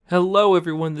Hello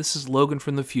everyone, this is Logan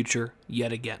from the future,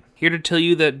 yet again. Here to tell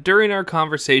you that during our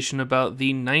conversation about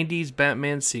the 90s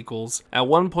Batman sequels, at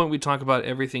one point we talk about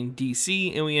everything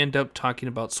DC, and we end up talking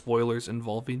about spoilers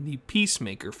involving the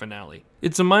Peacemaker finale.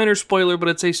 It's a minor spoiler, but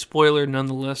it's a spoiler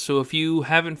nonetheless, so if you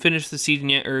haven't finished the season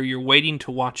yet, or you're waiting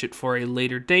to watch it for a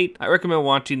later date, I recommend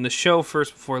watching the show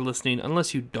first before listening,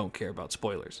 unless you don't care about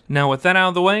spoilers. Now with that out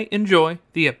of the way, enjoy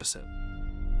the episode.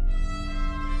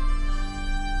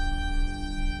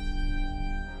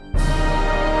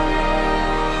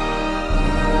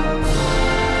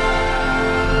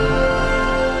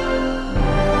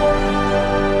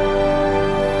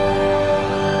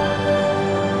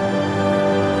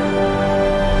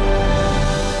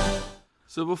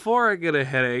 So before I get a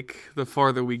headache, the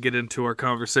farther we get into our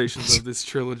conversations of this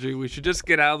trilogy, we should just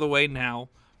get out of the way now,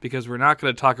 because we're not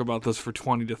going to talk about this for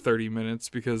 20 to 30 minutes,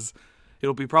 because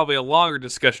it'll be probably a longer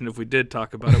discussion if we did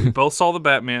talk about it. We both saw The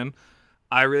Batman.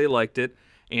 I really liked it.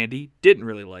 Andy didn't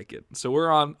really like it. So we're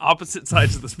on opposite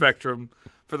sides of the spectrum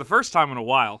for the first time in a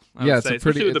while, I would say,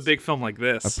 especially with a big film like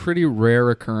this. A pretty rare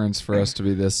occurrence for us to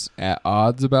be this at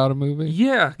odds about a movie.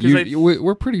 Yeah.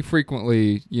 We're pretty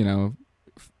frequently,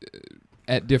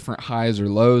 at different highs or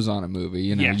lows on a movie.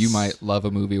 Yes. You might love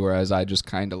a movie, whereas I just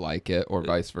kind of like it, or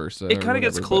vice versa. It kind of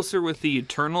gets closer with the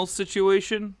Eternals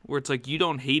situation, where it's like you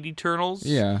don't hate Eternals,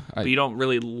 but you don't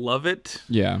really love it.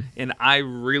 Yeah. And I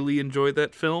really enjoyed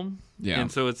that film. Yeah. And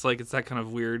so it's like, it's that kind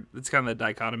of weird, it's kind of the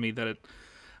dichotomy that it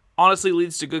honestly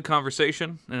leads to good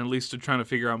conversation, and at least to trying to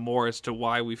figure out more as to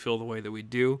why we feel the way that we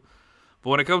do. But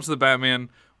when it comes to The Batman,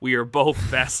 we are both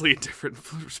vastly different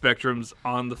spectrums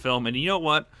on the film. And you know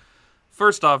what?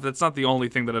 First off, that's not the only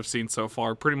thing that I've seen so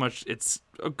far. Pretty much it's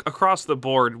across the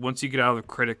board. Once you get out of the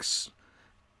critics,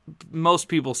 most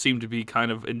people seem to be kind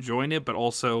of enjoying it, but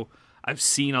also I've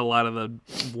seen a lot of the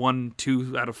 1,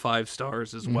 2 out of 5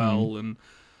 stars as well. And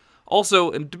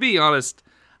also, and to be honest,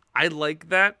 I like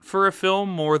that for a film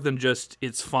more than just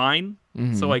it's fine.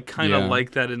 So I kind of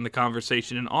like that in the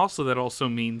conversation. And also that also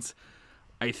means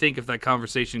I think if that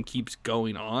conversation keeps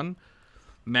going on,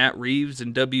 Matt Reeves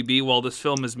and WB, while this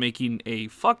film is making a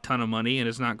fuck ton of money and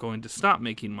is not going to stop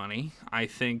making money, I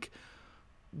think,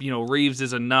 Reeves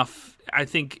is enough, I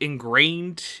think,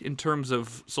 ingrained in terms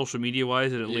of social media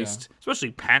wise, and at least,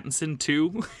 especially Pattinson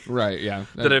too. Right, yeah.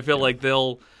 that I feel like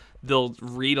they'll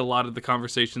read a lot of the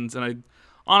conversations. And I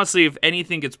honestly, if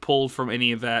anything gets pulled from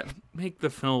any of that, make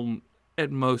the film at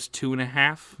most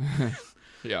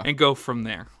 2.5 and go from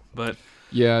there. But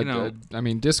yeah,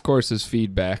 discourse is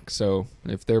feedback. So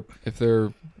if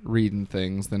they're reading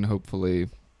things, then hopefully,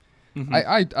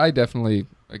 I definitely,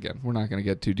 again, we're not going to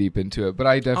get too deep into it, but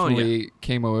I definitely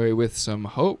came away with some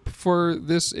hope for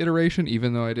this iteration,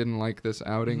 even though I didn't like this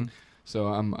outing. So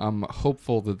I'm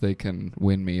hopeful that they can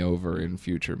win me over in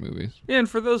future movies. Yeah, and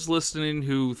for those listening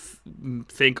who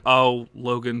think, oh,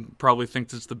 Logan probably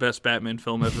thinks it's the best Batman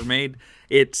film ever made,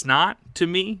 it's not to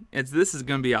me. This is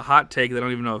going to be a hot take that I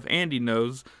don't even know if Andy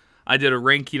knows. I did a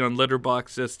ranking on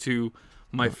Letterboxd as to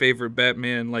my favorite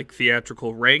Batman,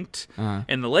 theatrical ranked,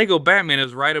 and the Lego Batman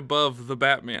is right above the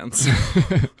Batmans.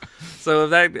 So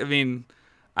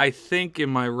I think in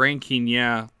my ranking,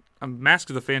 Mask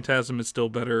of the Phantasm is still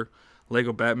better.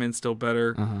 Lego Batman's still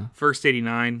better. First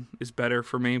 89 is better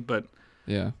for me, but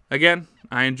again,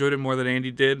 I enjoyed it more than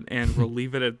Andy did, and we'll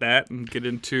leave it at that and get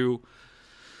into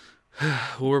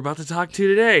what we're about to talk to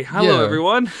today. Hello,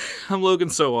 everyone. I'm Logan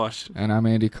Sowash. And I'm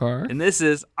Andy Carr. And this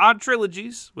is Odd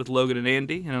Trilogies with Logan and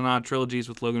Andy. And on Odd Trilogies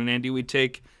with Logan and Andy, we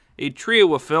take a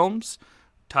trio of films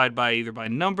tied either by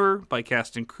number, by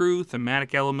cast and crew,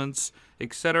 thematic elements,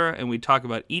 etc., and we talk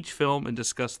about each film and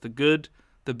discuss the good,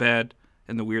 the bad,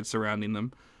 and the weird surrounding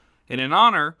them. And in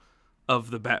honor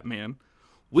of The Batman,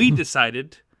 we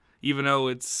decided, even though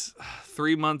it's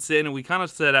 3 months in, and we kind of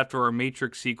said after our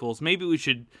Matrix sequels, maybe we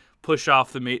should push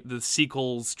off the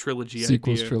sequels trilogy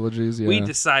idea. Trilogies, yeah. We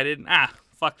decided,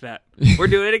 fuck that. We're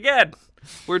doing it again.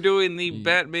 We're doing the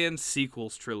Batman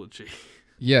sequels trilogy.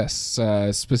 Yes,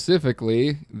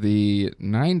 specifically the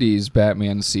 90s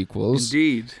Batman sequels.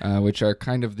 Indeed. Which are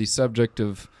kind of the subject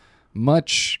of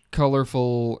much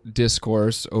colorful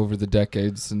discourse over the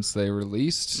decades since they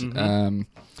released.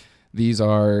 These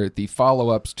are the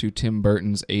follow-ups to Tim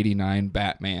Burton's 89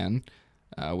 Batman,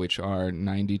 which are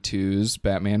 92's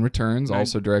Batman Returns,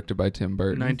 also directed by Tim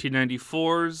Burton.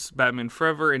 1994's Batman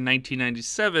Forever and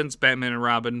 1997's Batman and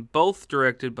Robin, both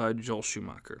directed by Joel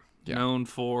Schumacher. Known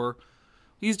for...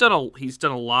 He's done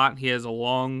a lot. He's got a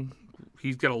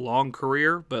long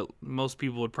career, but most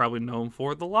people would probably know him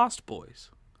for The Lost Boys.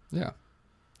 Yeah.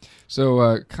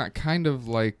 So kind of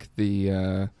like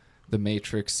the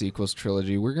Matrix sequels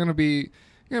trilogy, we're going to be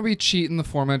gonna be cheating the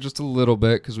format just a little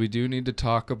bit because we do need to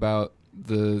talk about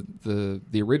the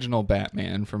original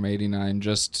Batman from '89,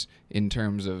 just in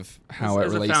terms of how it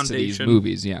relates to these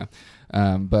movies. Yeah,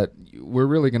 but we're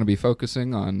really going to be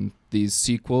focusing on these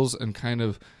sequels and kind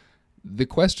of the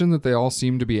question that they all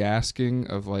seem to be asking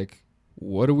of like,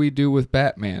 what do we do with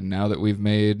Batman now that we've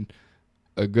made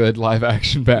a good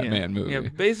live-action Batman movie? Yeah,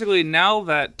 basically now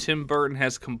that Tim Burton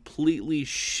has completely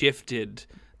shifted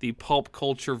the pulp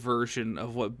culture version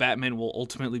of what Batman will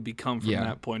ultimately become from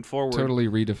that point forward. Totally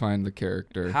redefined the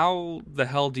character. How the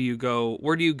hell do you go?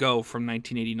 Where do you go from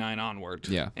 1989 onward?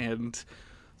 Yeah. And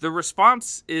the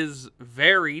response is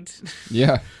varied.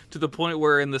 Yeah. To the point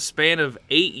where in the span of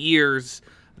 8 years,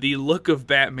 the look of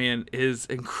Batman is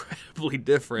incredibly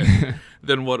different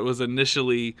than what was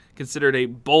initially considered a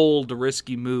bold,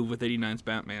 risky move with 89's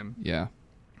Batman. Yeah.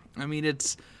 I mean,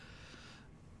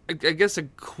 I guess a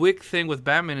quick thing with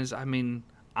Batman is, I mean,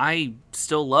 I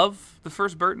still love the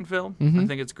first Burton film. Mm-hmm. I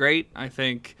think it's great. I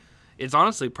think it's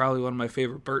honestly probably one of my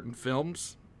favorite Burton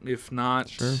films, if not...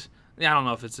 Sure. I don't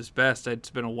know if it's his best. It's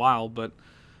been a while, but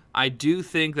I do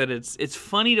think that it's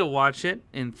funny to watch it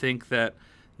and think that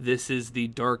this is the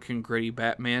dark and gritty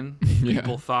Batman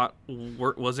people thought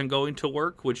wasn't going to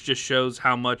work, which just shows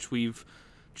how much we've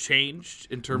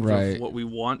changed in terms of what we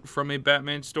want from a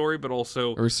Batman story, but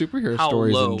also or superhero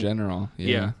stories in general.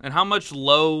 Yeah, and how much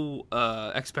low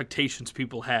expectations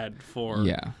people had for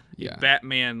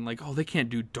Batman. Like, oh, they can't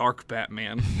do dark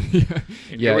Batman.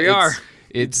 Here we are.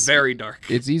 It's very dark.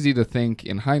 It's easy to think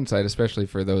in hindsight, especially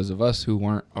for those of us who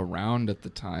weren't around at the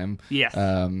time.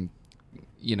 Yeah.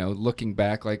 Looking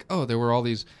back, like, oh, there were all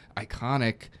these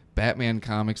iconic Batman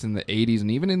comics in the 80s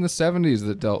and even in the 70s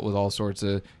that dealt with all sorts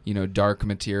of, dark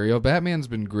material. Batman's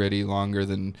been gritty longer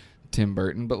than Tim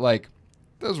Burton, but, like,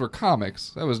 those were comics.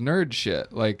 That was nerd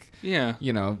shit. Like,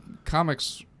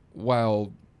 comics,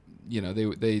 while,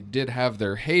 they did have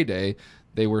their heyday,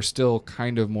 they were still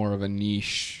kind of more of a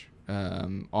niche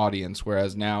audience,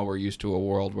 whereas now we're used to a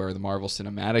world where the Marvel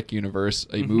Cinematic Universe,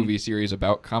 a movie series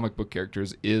about comic book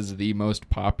characters, is the most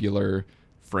popular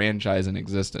franchise in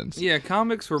existence. Yeah,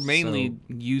 comics were mainly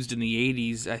used in the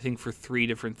 80s, I think, for 3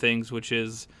 different things, which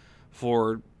is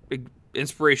for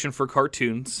inspiration for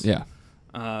cartoons,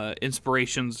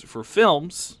 inspirations for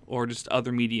films, or just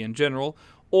other media in general,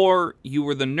 or you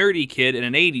were the nerdy kid in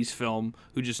an 80s film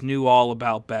who just knew all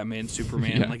about Batman,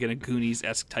 Superman, like in a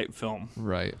Goonies-esque type film.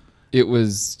 Right. It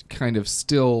was kind of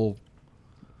still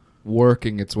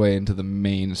working its way into the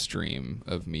mainstream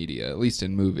of media, at least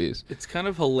in movies. It's kind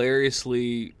of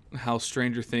hilariously how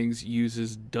Stranger Things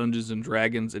uses Dungeons and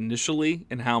Dragons initially,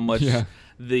 and how much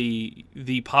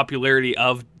the popularity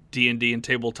of D&D and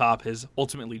tabletop has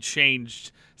ultimately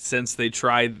changed since they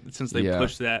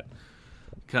pushed that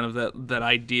kind of that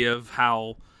idea of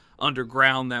how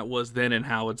underground that was then, and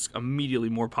how it's immediately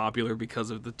more popular because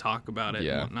of the talk about it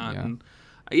and whatnot. Yeah. And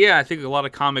I think a lot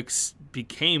of comics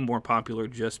became more popular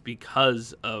just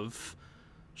because of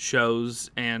shows,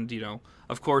 and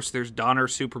of course there's Donner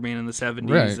Superman in the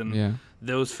 70s, and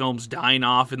those films dying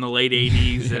off in the late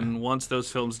 80s, and once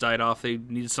those films died off, they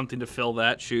needed something to fill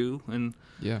that shoe, and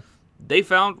they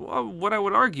found what I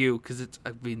would argue, because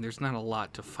there's not a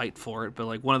lot to fight for it, but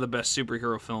like one of the best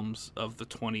superhero films of the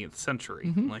 20th century.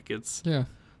 Mm-hmm. Like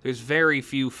there's very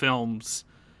few films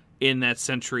in that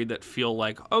century that feel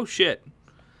like, oh shit,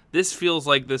 this feels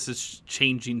like this is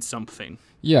changing something.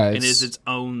 Yeah, and is its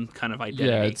own kind of identity.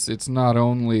 Yeah, it's not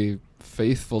only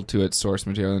faithful to its source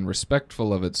material and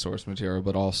respectful of its source material,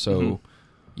 but also,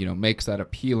 makes that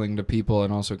appealing to people,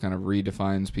 and also kind of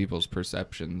redefines people's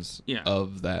perceptions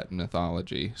of that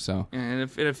mythology. So, and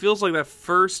it feels like that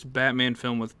first Batman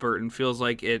film with Burton feels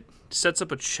like it sets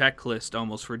up a checklist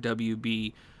almost for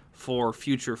WB for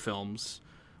future films,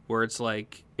 where it's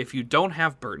like, if you don't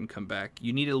have Burton come back,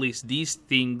 you need at least these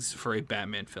things for a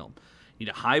Batman film. You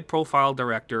need a high-profile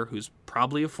director who's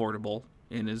probably affordable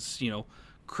and is,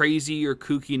 crazy or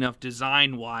kooky enough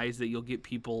design-wise that you'll get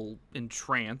people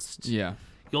entranced. Yeah.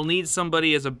 You'll need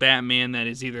somebody as a Batman that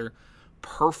is either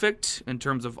perfect in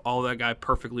terms of all that guy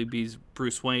perfectly be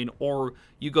Bruce Wayne, or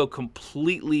you go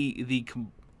completely the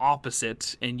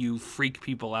opposite and you freak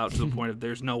people out to the point of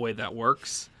there's no way that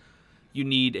works. You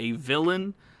need a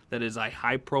villain that is a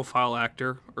high-profile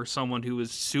actor or someone who is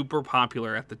super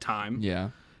popular at the time.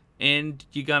 Yeah. And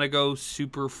you gotta go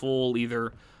super full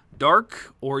either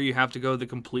dark, or you have to go the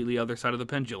completely other side of the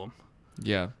pendulum.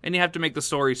 Yeah. And you have to make the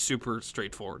story super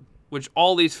straightforward, which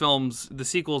all these films, the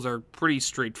sequels, are pretty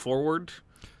straightforward.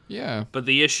 Yeah. But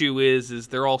the issue is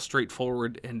they're all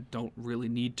straightforward and don't really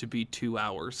need to be 2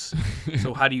 hours.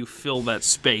 So how do you fill that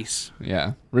space?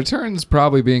 Yeah. Returns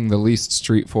probably being the least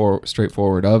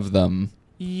straightforward of them.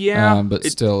 Yeah. But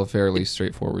still a fairly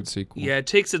straightforward sequel. Yeah, it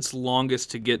takes its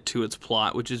longest to get to its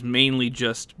plot, which is mainly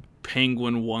just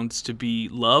Penguin wants to be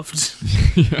loved.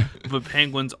 Yeah. But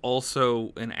Penguin's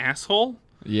also an asshole.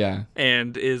 Yeah.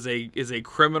 And is a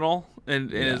criminal.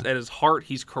 And at his heart,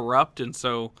 he's corrupt. And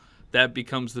so that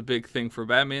becomes the big thing for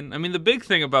Batman. I mean, the big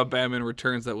thing about Batman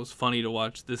Returns that was funny to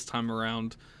watch this time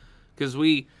around, because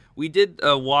we did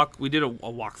a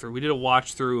walkthrough. We did a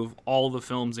watch through of all the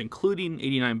films, including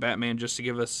 '89 Batman, just to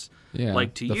give us the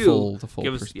full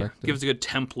give us a good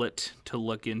template to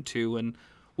look into. And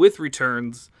with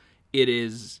Returns, it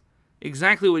is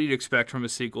exactly what you'd expect from a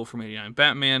sequel from '89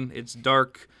 Batman. It's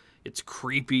dark, it's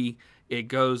creepy, it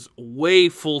goes way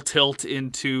full tilt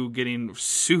into getting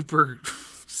super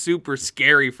super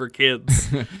scary for kids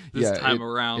this time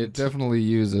around. It definitely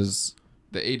uses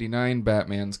the '89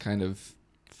 Batman's kind of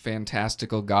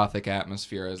fantastical gothic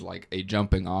atmosphere as like a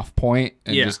jumping off point,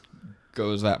 and just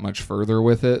goes that much further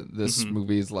with it. This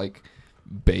movie is like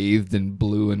bathed in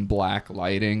blue and black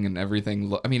lighting and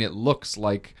everything. I mean, it looks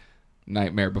like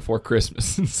Nightmare Before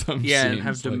Christmas in some scenes. And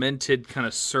have demented kind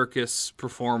of circus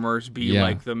performers be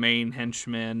like the main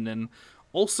henchmen, and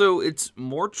also it's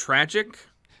more tragic.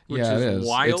 Which is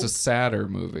wild. It's a sadder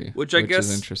movie, which I guess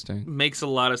is interesting. Makes a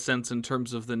lot of sense in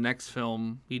terms of the next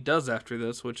film he does after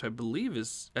this, which I believe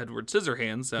is Edward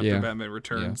Scissorhands after Batman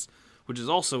Returns, which is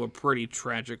also a pretty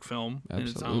tragic film in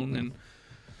its own. And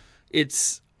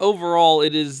it's overall,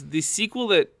 it is the sequel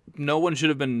that no one should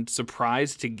have been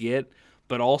surprised to get,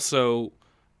 but also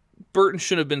Burton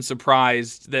should have been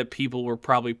surprised that people were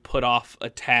probably put off a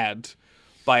tad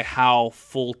by how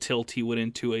full tilt he went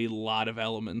into a lot of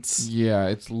elements. Yeah,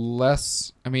 it's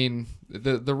less... I mean,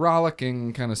 the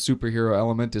rollicking kind of superhero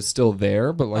element is still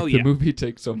there, but the movie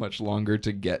takes so much longer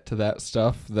to get to that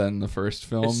stuff than the first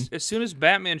film. As soon as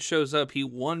Batman shows up, he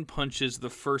one-punches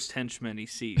the first henchman he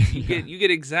sees. You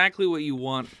get exactly what you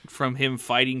want from him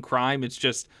fighting crime. It's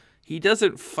just he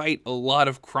doesn't fight a lot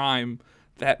of crime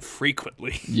that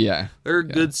frequently. Yeah. There are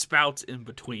good spouts in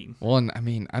between. Well, and I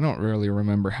mean, I don't really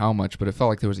remember how much, but it felt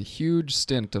like there was a huge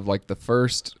stint of like the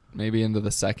first, maybe into the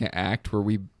second act, where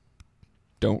we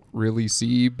don't really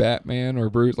see Batman or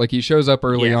Bruce. Like he shows up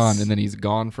early on and then he's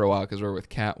gone for a while because we're with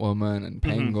Catwoman and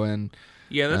Penguin.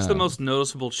 Yeah, that's the most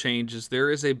noticeable change is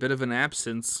there is a bit of an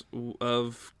absence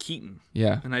of Keaton.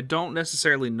 Yeah. And I don't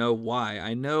necessarily know why.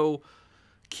 I know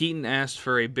Keaton asked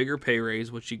for a bigger pay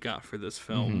raise, which he got for this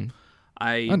film.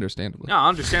 Understandably. No,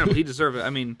 understandably. He deserved it. I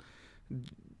mean,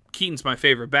 Keaton's my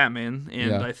favorite Batman,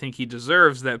 and I think he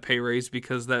deserves that pay raise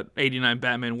because that '89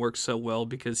 Batman works so well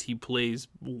because he plays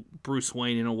Bruce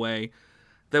Wayne in a way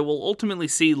that we'll ultimately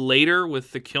see later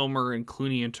with the Kilmer and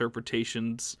Clooney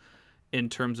interpretations in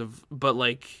terms of, but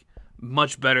like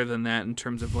much better than that in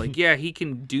terms of like, yeah, he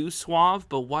can do suave,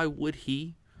 but why would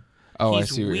he? Oh,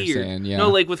 He's I see what weird. you're saying. Yeah. No,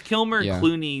 like with Kilmer and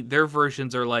Clooney, their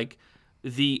versions are like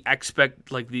the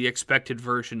expected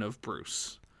version of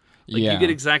Bruce. Like you get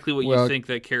exactly what you think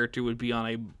that character would be on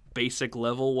a basic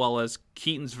level, while as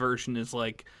Keaton's version is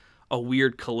like a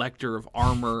weird collector of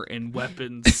armor and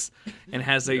weapons and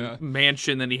has a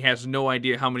mansion that he has no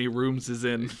idea how many rooms is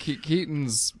in.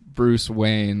 Keaton's Bruce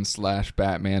Wayne /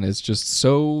 Batman is just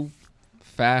so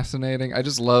fascinating. I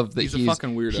just love that he's a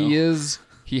fucking weirdo.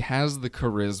 He has the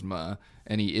charisma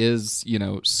and he is,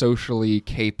 socially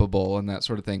capable and that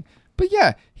sort of thing. But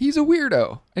yeah, he's a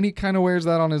weirdo, and he kind of wears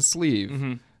that on his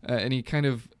sleeve, and he kind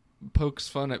of pokes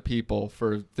fun at people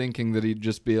for thinking that he'd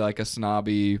just be like a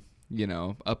snobby,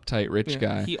 uptight rich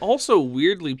guy. He also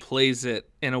weirdly plays it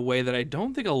in a way that I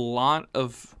don't think a lot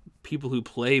of people who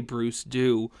play Bruce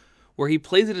do, where he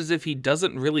plays it as if he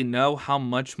doesn't really know how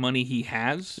much money he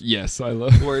has. Yes, I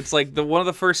love. Where it's like one of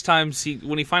the first times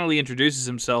when he finally introduces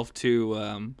himself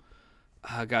to,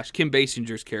 Kim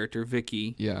Basinger's character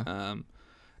Vicky. Yeah.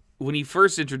 When he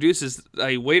first introduces,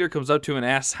 a waiter comes up to him and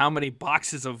asks how many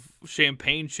boxes of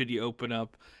champagne should you open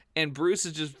up, and Bruce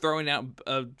is just throwing out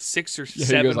 6 or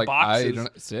 7 he goes like, boxes. I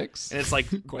don't, 6? And it's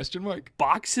like question mark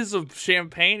boxes of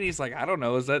champagne. And he's like, I don't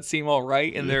know, does that seem all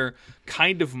right? And they're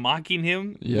kind of mocking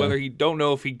him, whether he don't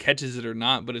know if he catches it or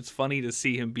not. But it's funny to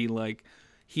see him be like,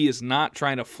 he is not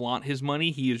trying to flaunt his money.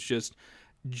 He is just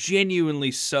genuinely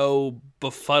so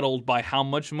befuddled by how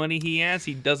much money he has,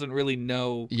 he doesn't really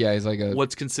know he's like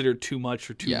what's considered too much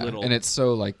or too little. And it's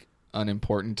so like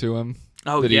unimportant to him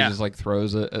that he just like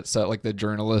throws it at set. Like the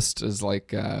journalist is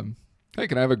like hey,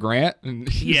 can I have a grant? And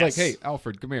he's Yes. like, hey,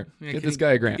 Alfred, come here. Yeah, Get this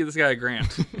guy a grant. Get this guy a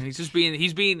grant. And he's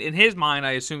being, in his mind,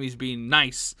 I assume he's being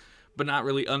nice, but not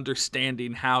really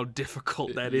understanding how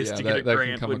difficult that is to get a that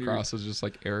grant. can come across as just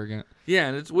like arrogant. Yeah,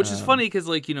 and which is funny because,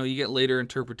 like, you know, you get later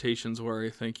interpretations where I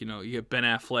think, you know, you get Ben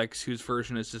Affleck's whose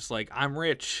version is just like, I'm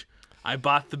rich, I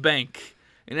bought the bank.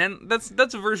 And then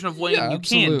that's a version of Wayne you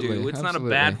can do. It's not a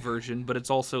bad version, but it's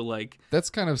also like... That's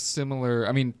kind of similar.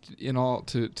 I mean,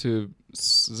 to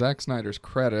Zack Snyder's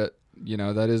credit, you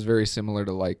know, that is very similar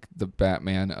to, like, the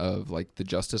Batman of, like, the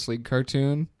Justice League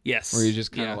cartoon. Yes. Where you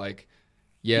just kind of like,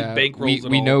 yeah,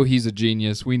 we know he's a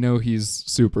genius. We know he's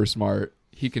super smart.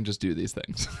 He can just do these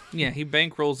things. Yeah, he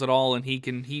bankrolls it all, and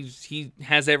he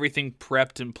has everything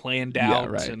prepped and planned out.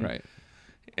 Yeah, right.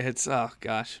 It's, oh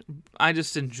gosh, I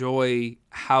just enjoy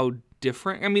how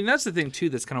different. I mean, that's the thing too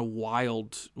that's kind of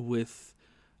wild with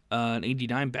an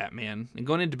 '89 Batman, and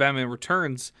going into Batman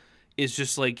Returns is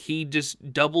just like he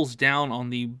just doubles down on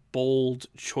the bold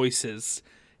choices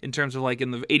in terms of, like,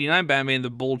 in the '89 Batman, the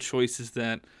bold choices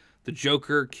that the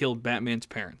Joker killed Batman's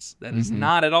parents. That is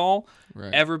not at all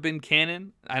ever been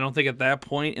canon. I don't think at that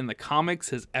point in the comics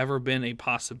has ever been a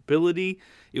possibility.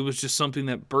 It was just something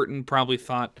that Burton probably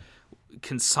thought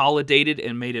consolidated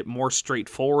and made it more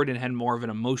straightforward and had more of an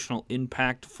emotional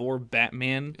impact for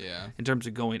Batman in terms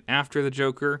of going after the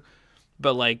Joker.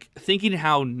 But, like, thinking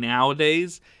how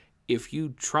nowadays, if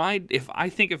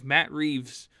Matt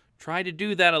Reeves tried to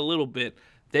do that a little bit,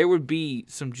 there would be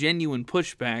some genuine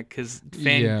pushback because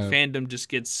fandom just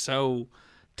gets so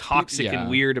toxic and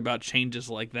weird about changes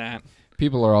like that.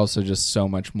 People are also just so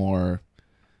much more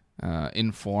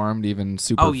informed, even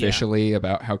superficially,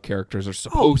 about how characters are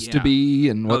supposed to be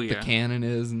and what the canon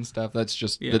is and stuff. That's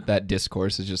just that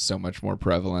discourse is just so much more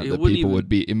prevalent that people would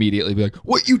be immediately be like,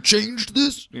 "What, you changed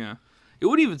this?" Yeah, it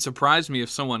wouldn't even surprise me if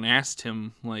someone asked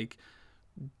him, like,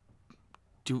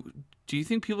 "Do you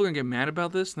think people are gonna get mad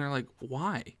about this?" And they're like,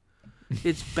 "Why?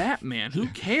 It's Batman. Who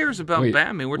cares about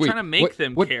Batman? We're trying to make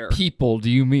them care." What people do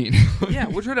you mean? Yeah,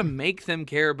 we're trying to make them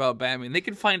care about Batman. They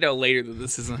can find out later that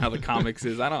this isn't how the comics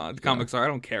is. Comics are. I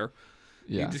don't care.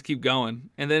 Yeah. You just keep going.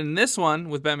 And then in this one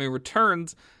with Batman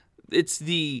Returns, it's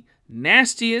the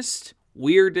nastiest,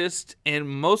 weirdest, and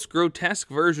most grotesque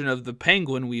version of the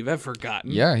Penguin we've ever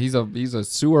gotten. Yeah, he's a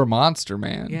sewer monster,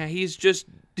 man. Yeah, he's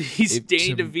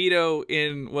Danny DeVito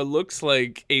in what looks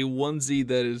like a onesie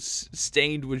that is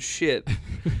stained with shit,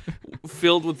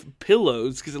 filled with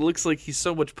pillows, because it looks like he's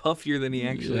so much puffier than he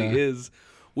actually is,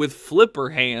 with flipper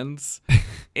hands,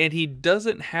 and he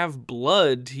doesn't have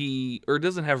blood.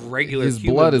 Doesn't have regular. His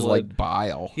blood is like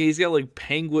bile. Yeah, he's got like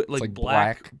penguin, like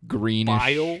black greenish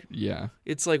bile. Yeah,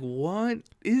 it's like, what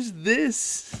is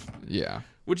this? Yeah,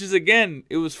 which is, again,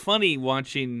 it was funny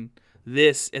watching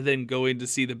this and then going to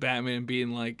see the Batman and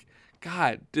being like,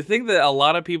 God, to think that a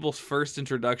lot of people's first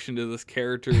introduction to this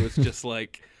character was just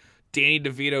like Danny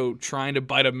DeVito trying to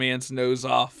bite a man's nose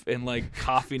off and, like,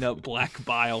 coughing up black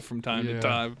bile from time to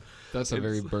time. That's a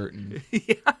very Burton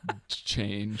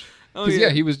change.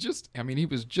 Because he was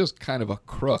just kind of a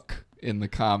crook in the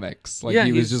comics. Like,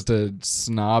 he was just a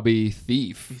snobby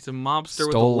thief. He's a mobster with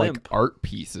a stole limp. Like art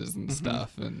pieces and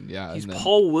stuff, and he's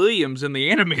Paul Williams in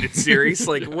the animated series.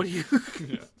 Like, what do you?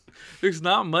 There's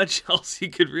not much else he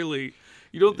could really.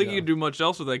 You don't think he could do much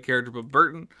else with that character, but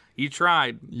Burton, he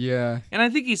tried. Yeah, and I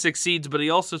think he succeeds, but he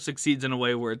also succeeds in a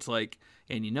way where it's like,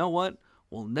 and you know what?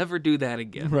 We'll never do that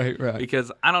again. Right.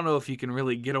 Because I don't know if you can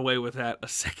really get away with that a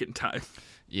second time.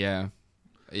 Yeah.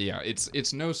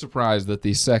 It's no surprise that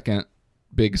the second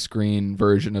big screen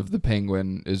version of the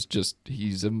Penguin is just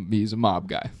he's a mob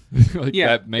guy.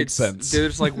 That makes sense.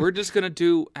 There's like, we're just gonna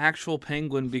do actual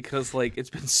Penguin because, like, it's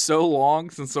been so long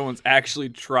since someone's actually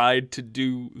tried to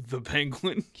do the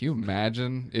Penguin. Can you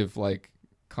imagine if, like,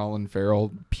 Colin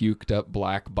Farrell puked up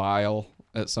black bile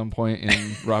at some point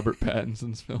in Robert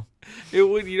Pattinson's film? It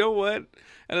would. You know what?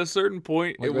 At a certain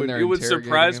point, like, it would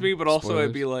surprise me, but also Spoilers.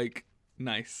 I'd be like,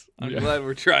 nice. I'm glad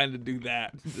we're trying to do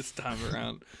that this time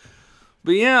around.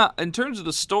 But yeah, in terms of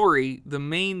the story, the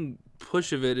main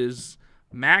push of it is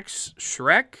Max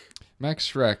Schreck.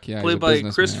 Played by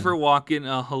Christopher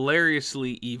Walken,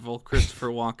 hilariously evil Christopher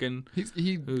Walken.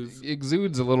 He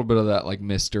exudes a little bit of that, like,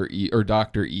 or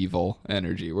Dr. Evil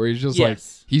energy, where he's just like,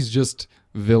 he's just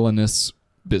villainous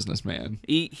businessman.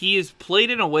 He is played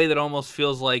in a way that almost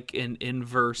feels like an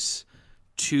inverse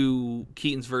to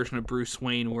Keaton's version of Bruce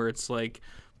Wayne, where it's like,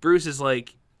 Bruce is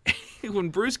like, when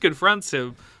Bruce confronts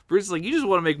him, Bruce is like, you just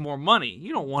want to make more money.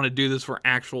 You don't want to do this for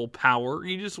actual power.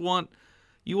 You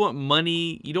want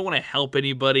money. You don't want to help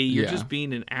anybody. You're just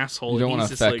being an asshole. You don't want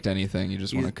to affect anything. You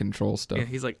just want to control stuff. Yeah,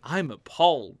 he's like, I'm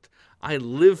appalled. I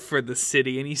live for the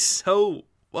city, and he's so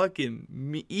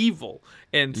fucking evil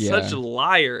and such a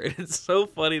liar. And it's so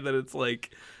funny that it's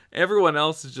like everyone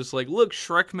else is just like, look,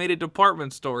 Shrek made a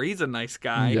department store. He's a nice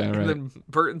guy. Yeah, right. And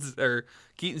then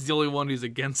Keaton's the only one who's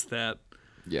against that.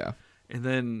 Yeah. And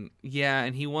then,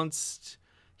 and he wants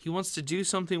to do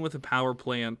something with a power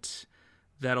plant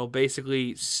that'll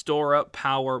basically store up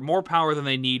more power than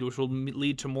they need, which will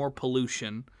lead to more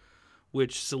pollution,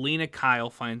 which Selena Kyle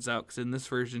finds out, because in this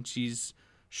version, she's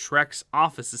Shrek's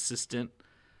office assistant.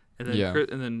 And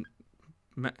then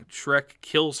Shrek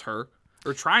kills her,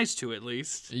 or tries to at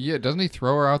least. Yeah, doesn't he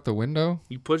throw her out the window?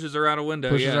 He pushes her out a window.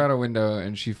 Pushes her out a window,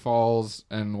 and she falls.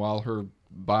 And while her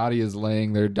body is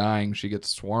laying there dying, she gets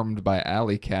swarmed by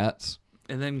alley cats.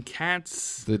 And then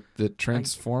cats that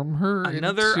transform her.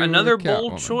 Another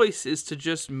bold choice is to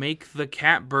just make the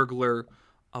cat burglar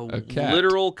a cat.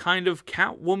 Literal kind of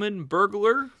Catwoman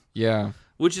burglar. Yeah.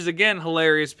 Which is again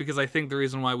hilarious, because I think the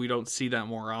reason why we don't see that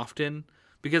more often,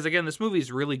 because again, this movie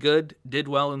is really good, did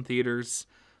well in theaters,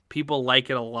 people like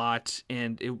it a lot,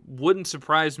 and it wouldn't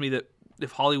surprise me that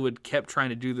if Hollywood kept trying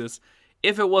to do this,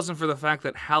 if it wasn't for the fact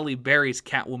that Halle Berry's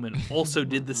Catwoman also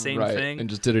did the same thing. And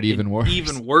just did it even worse.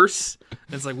 Even worse.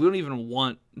 It's like, we don't even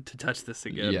want to touch this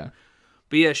again. Yeah.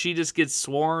 But yeah, she just gets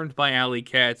swarmed by alley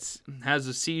cats, has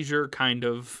a seizure, kind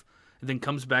of, and then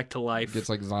comes back to life. Gets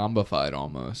like zombified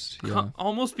almost. Yeah.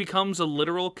 Almost becomes a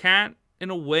literal cat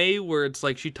in a way, where it's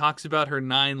like she talks about her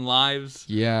 9 lives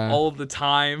all of the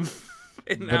time.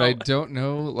 But I don't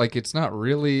know, like, it's not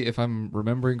really, if I'm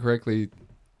remembering correctly,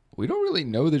 we don't really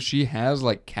know that she has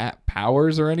like cat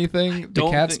powers or anything.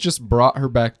 The cats just brought her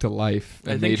back to life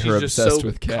and made her obsessed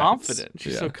with cats. Confident.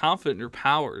 She's so confident in her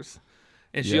powers.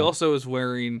 And she also is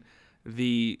wearing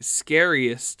the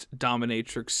scariest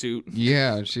dominatrix suit.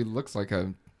 Yeah, she looks like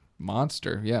a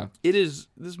monster. Yeah. This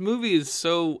movie is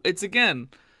so, it's again,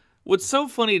 what's so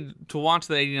funny to watch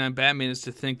the 89 Batman is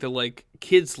to think that like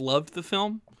kids loved the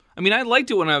film. I mean, I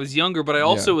liked it when I was younger, but I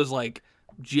also was like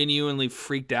genuinely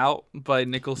freaked out by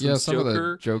Nicholson's Joker.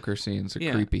 Joker. Of the Joker scenes are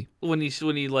creepy. When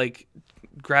he like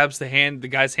grabs the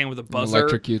guy's hand with a buzzer,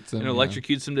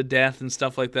 electrocutes him to death and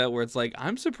stuff like that, where it's like,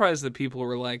 I'm surprised that people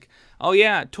were like, oh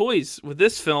yeah, toys with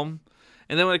this film.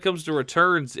 And then when it comes to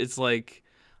Returns, it's like,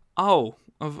 oh,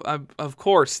 of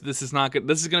course, this is not good.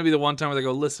 This is going to be the one time where they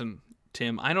go, listen,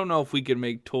 Tim, I don't know if we can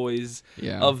make toys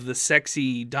of the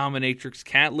sexy dominatrix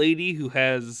cat lady who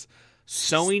has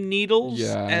sewing needles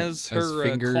as her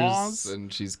fingers, claws,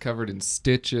 and she's covered in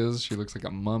stitches. She looks like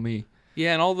a mummy.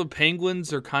 Yeah, and all the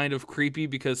penguins are kind of creepy,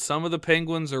 because some of the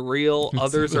penguins are real,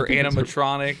 others are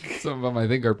animatronic. Some of them, I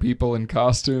think, are people in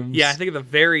costumes. Yeah, I think at the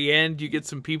very end you get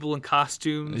some people in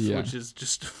costumes, which is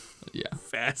just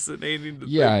fascinating.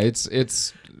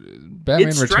 It's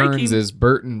Batman Returns is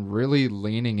Burton really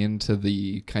leaning into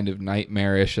the kind of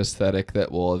nightmarish aesthetic that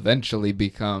will eventually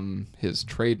become his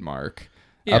trademark.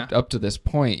 Yeah. Up to this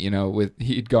point,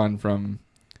 he'd gone from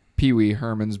Pee-wee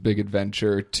Herman's Big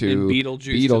Adventure to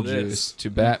Beetlejuice to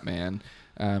Batman.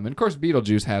 And of course,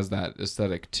 Beetlejuice has that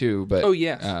aesthetic too, but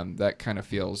that kind of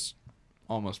feels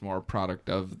almost more a product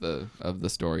of the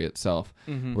story itself,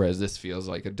 whereas this feels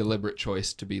like a deliberate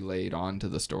choice to be laid onto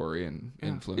the story and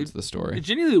influence the story. It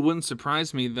genuinely wouldn't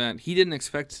surprise me that he didn't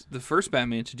expect the first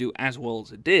Batman to do as well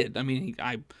as it did. I mean,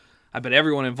 I bet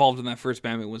everyone involved in that first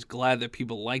Batman was glad that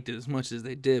people liked it as much as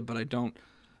they did, but I don't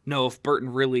know if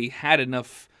Burton really had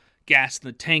enough gas in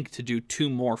the tank to do 2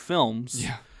 more films.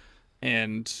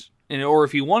 Yeah. Or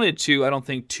if he wanted to, I don't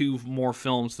think 2 more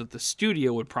films that the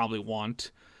studio would probably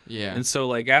want. Yeah. And so,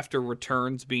 like, after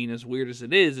Returns being as weird as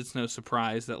it is, it's no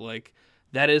surprise that, like,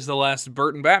 that is the last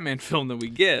Burton Batman film that we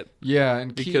get. Yeah,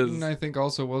 and Keaton, I think,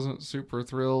 also wasn't super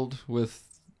thrilled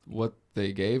with what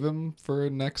they gave him for a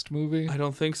next movie. I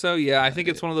don't think so. Yeah, I think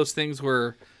it's one of those things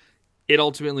where it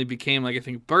ultimately became, like, I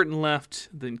think Burton left,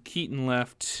 then Keaton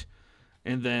left,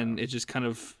 and then it just kind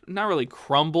of, not really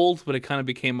crumbled, but it kind of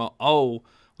became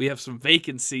we have some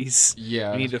vacancies.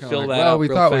 Yeah. We need to fill like, that well, up we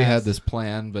real thought fast. we had this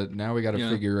plan, but now we got to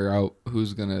figure out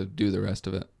who's going to do the rest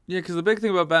of it. Yeah, because the big thing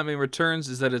about Batman Returns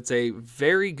is that it's a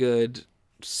very good,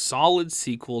 solid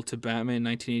sequel to Batman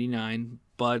 1989,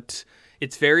 but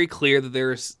it's very clear that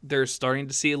they're starting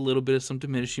to see a little bit of some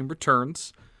diminishing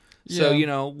returns. Yeah.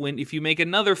 So, if you make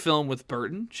another film with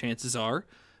Burton, chances are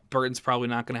Burton's probably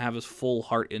not going to have his full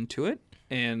heart into it.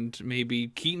 And maybe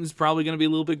Keaton's probably going to be a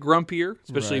little bit grumpier,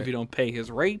 especially if you don't pay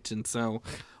his rate. And so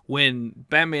when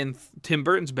Tim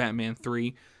Burton's Batman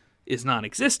 3 is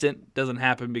non-existent, doesn't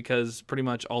happen because pretty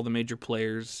much all the major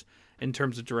players in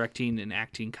terms of directing and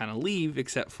acting kind of leave,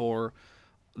 except for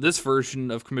this version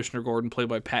of Commissioner Gordon played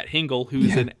by Pat Hingle,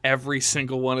 who's in every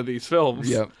single one of these films.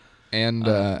 Yep. And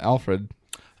Alfred.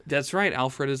 That's right,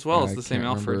 Alfred as well. It's the same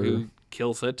Alfred who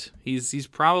kills it. He's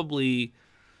probably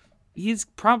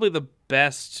the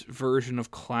best version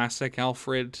of classic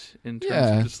Alfred in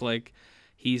terms of just like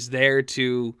he's there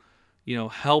to,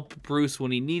 help Bruce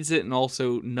when he needs it and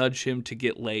also nudge him to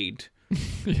get laid.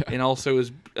 And also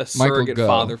is a surrogate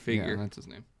father figure. Yeah, that's his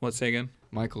name. What, say again?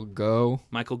 Michael Gough.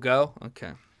 Michael Gough?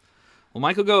 Okay. Well,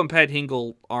 Michael Gough and Pat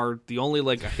Hingle are the only,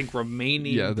 I think,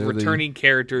 remaining returning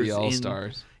characters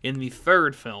in the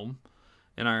third film,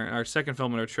 in our second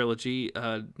film in our trilogy,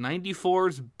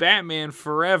 94's Batman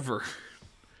Forever.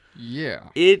 Yeah.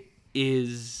 It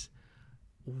is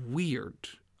weird.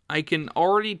 I can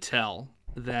already tell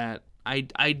that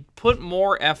I put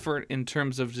more effort in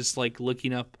terms of just,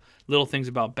 looking up little things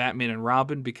about Batman and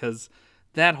Robin, because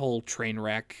that whole train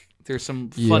wreck, there's some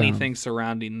funny things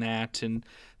surrounding that and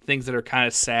things that are kind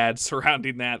of sad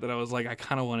surrounding that I was like, I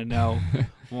kind of want to know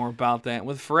more about that. And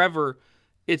with Forever,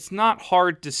 it's not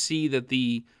hard to see that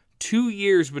the 2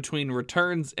 years between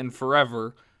Returns and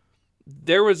Forever,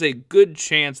 there was a good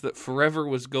chance that Forever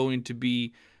was going to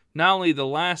be not only the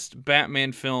last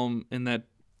Batman film in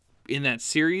that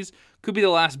series, could be the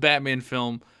last Batman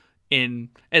film in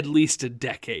at least a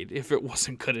decade if it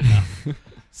wasn't good enough.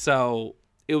 So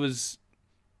it was,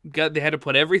 they had to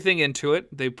put everything into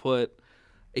it. They put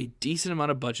a decent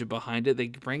amount of budget behind it. They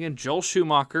bring in Joel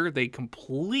Schumacher. They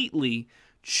completely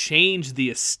change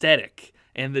the aesthetic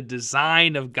and the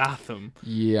design of Gotham.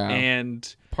 Yeah.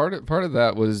 And part of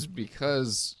that was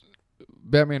because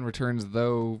Batman Returns,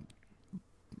 though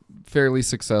fairly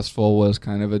successful, was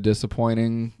kind of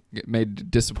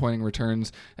made disappointing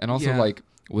returns, and also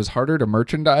was harder to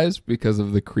merchandise because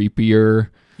of the creepier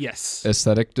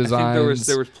aesthetic designs. I think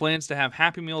there was plans to have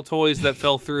Happy Meal toys that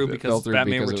fell through because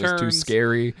Batman Returns. It was too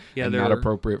scary and not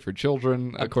appropriate for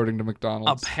children, according to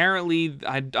McDonald's. Apparently,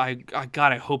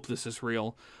 I hope this is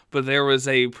real, but there was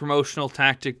a promotional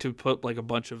tactic to put a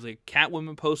bunch of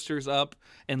Catwoman posters up,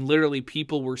 and literally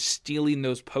people were stealing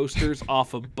those posters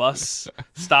off of bus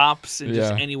stops and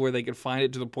just anywhere they could find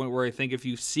it, to the point where I think if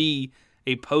you see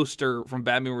a poster from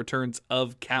Batman Returns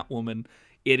of Catwoman,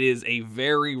 it is a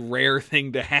very rare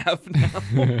thing to have now.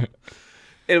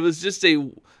 It was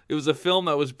a film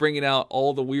that was bringing out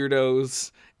all the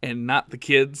weirdos and not the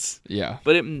kids. Yeah.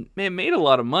 But it made a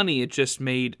lot of money. It just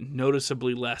made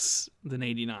noticeably less than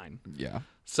 89. Yeah.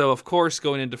 So, of course,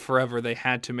 going into Forever, they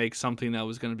had to make something that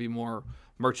was going to be more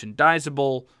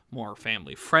merchandisable, more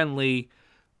family-friendly,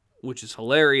 which is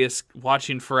hilarious.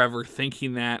 Watching Forever,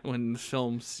 thinking that when the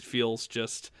film feels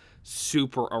just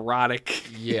super erotic.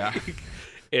 Yeah.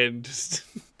 And just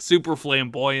super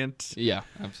flamboyant. Yeah,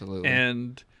 absolutely.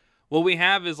 And what we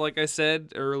have is, like I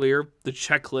said earlier, the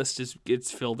checklist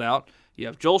gets filled out. You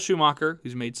have Joel Schumacher,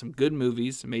 who's made some good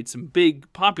movies, made some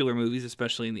big popular movies,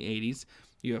 especially in the 80s.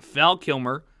 You have Val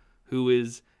Kilmer, who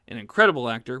is an incredible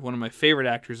actor, one of my favorite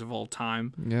actors of all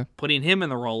time. Yeah. Putting him in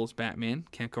the role as Batman,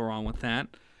 can't go wrong with that.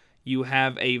 You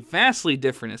have a vastly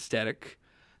different aesthetic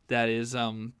that is,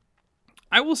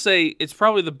 I will say it's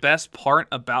probably the best part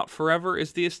about Forever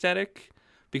is the aesthetic,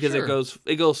 because it goes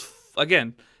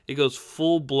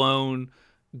full blown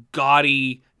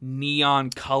gaudy neon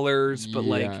colors, but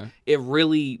it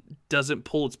really doesn't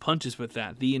pull its punches with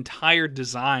that. The entire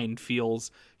design feels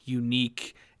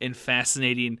unique and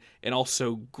fascinating and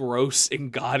also gross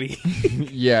and gaudy.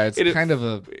 Yeah,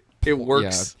 it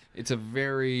works. Yeah, it's a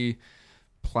very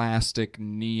plastic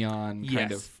neon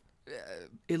kind of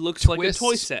it looks like a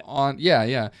toy set.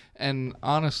 And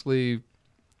honestly,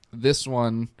 this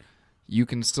one you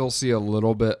can still see a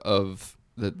little bit of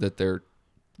that they're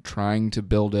trying to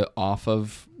build it off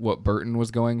of what Burton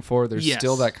was going for. There's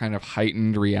still that kind of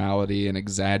heightened reality and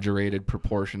exaggerated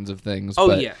proportions of things.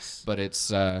 But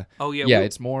it's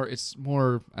it's more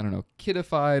I don't know,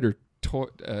 kidified or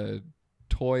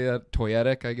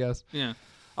toyetic, I guess. Yeah.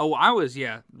 Oh,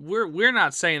 we're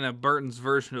not saying that Burton's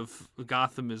version of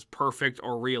Gotham is perfect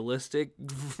or realistic.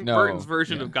 No, Burton's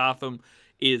version of Gotham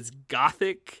is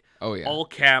gothic. Oh yeah. All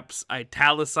caps,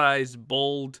 italicized,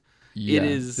 bold. Yeah,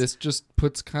 it is. This just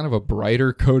puts kind of a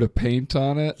brighter coat of paint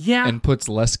on it. Yeah. And puts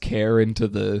less care into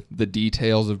the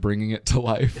details of bringing it to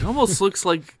life. It almost looks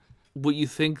like what you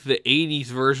think the 80s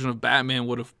version of Batman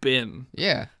would have been.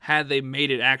 Yeah. Had they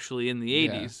made it actually in the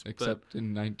 80s. Except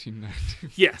in 1994.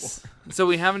 Yes. So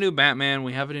we have a new Batman.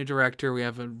 We have a new director. We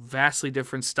have a vastly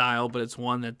different style, but it's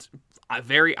one that's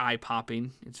very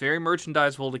eye-popping. It's very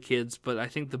merchandisable to kids, but I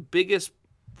think the biggest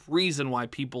reason why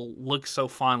people look so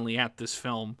fondly at this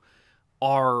film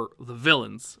are the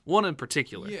villains. One in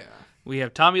particular. Yeah. We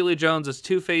have Tommy Lee Jones as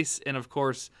Two-Face, and of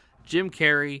course, Jim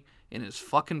Carrey in his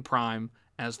fucking prime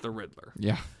as the Riddler.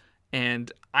 Yeah.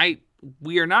 And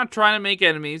we are not trying to make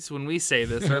enemies when we say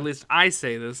this, or at least I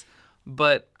say this,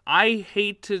 but I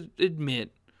hate to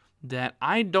admit that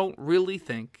I don't really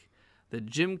think that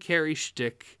Jim Carrey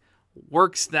shtick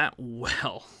works that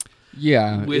well.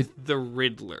 Yeah. With the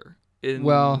Riddler.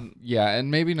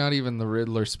 And maybe not even the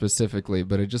Riddler specifically,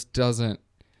 but it just doesn't.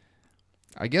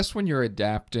 I guess when you're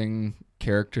adapting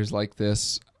characters like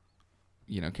this,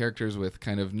 characters with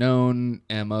kind of known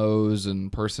MOs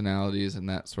and personalities and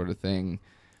that sort of thing,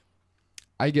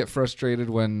 I get frustrated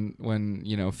when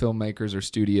filmmakers or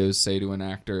studios say to an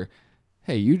actor,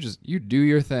 "Hey, you do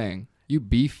your thing. You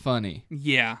be funny.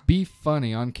 Yeah. Be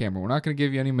funny on camera. We're not going to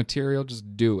give you any material.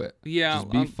 Just do it. Yeah. Just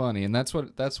be funny." And that's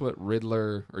what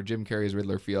Riddler or Jim Carrey's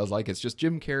Riddler feels like. It's just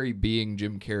Jim Carrey being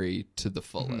Jim Carrey to the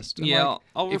fullest. Mm-hmm. Yeah.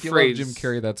 I'll if rephrase. You love Jim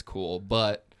Carrey, that's cool.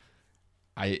 But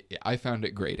I found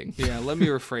it grating. Yeah. Let me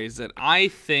rephrase it. I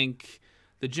think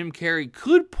that Jim Carrey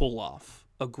could pull off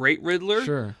a great Riddler.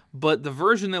 Sure. But the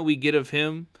version that we get of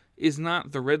him is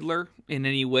not the Riddler in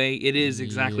any way. It is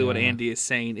exactly what Andy is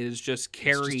saying. It is just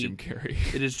Carrey. It's just Jim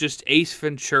Carrey. It is just Ace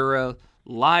Ventura,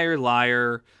 Liar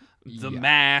Liar, The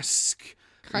Mask.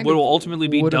 What will ultimately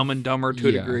be Dumb and Dumber to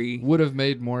a degree. Would have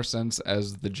made more sense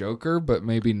as the Joker, but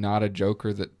maybe not a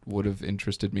Joker that would have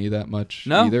interested me that much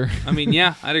either. I mean,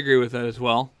 yeah, I'd agree with that as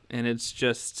well. And it's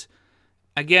just,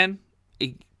 again,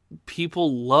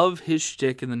 people love his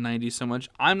shtick in the 90s so much.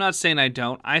 I'm not saying I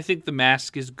don't. I think The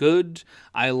Mask is good.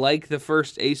 I like the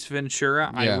first Ace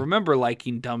Ventura. Yeah. I remember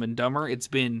liking Dumb and Dumber. It's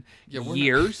been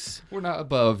years. We're not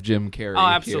above Jim Carrey. Oh,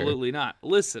 absolutely not.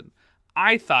 Listen,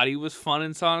 I thought he was fun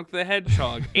in Sonic the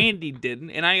Hedgehog. Andy didn't,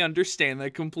 and I understand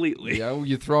that completely. Yeah,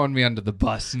 you're throwing me under the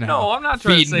bus now. No, I'm not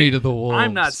trying to say... Feed me to the wolves.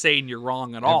 I'm not saying you're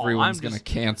wrong at all. Everyone's going to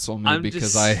cancel me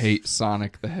because I hate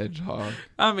Sonic the Hedgehog.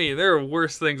 I mean, there are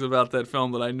worse things about that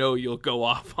film that I know you'll go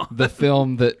off on. The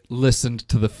film that listened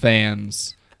to the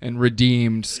fans and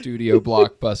redeemed studio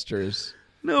blockbusters.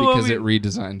 Because it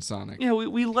redesigned Sonic. Yeah,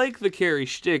 we like the Carrey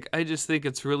shtick. I just think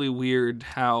it's really weird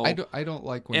how I don't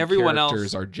like when everyone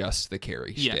characters are just the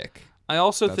Carrey shtick. I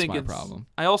also That's think my it's problem.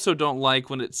 I also don't like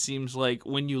when it seems like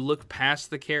when you look past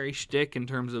the Carrey shtick in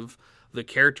terms of the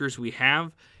characters we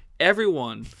have,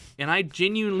 everyone, and I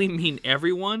genuinely mean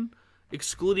everyone,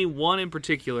 excluding one in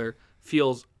particular,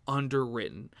 feels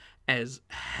underwritten as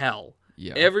hell.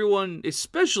 Yeah. Everyone,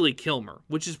 especially Kilmer,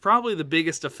 which is probably the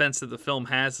biggest offense that the film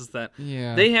has, is that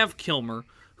they have Kilmer,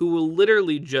 who will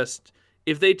literally just,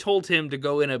 if they told him to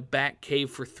go in a bat cave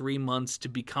for 3 months to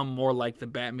become more like the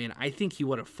Batman, I think he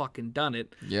would have fucking done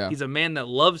it. Yeah. He's a man that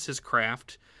loves his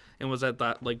craft and was at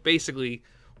that, basically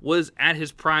was at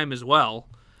his prime as well.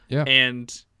 Yeah.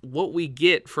 And what we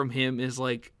get from him is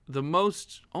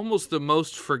almost the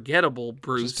most forgettable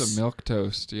Bruce. Just a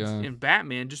milquetoast, in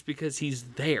Batman, just because he's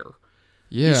there.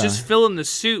 Yeah. He's just filling the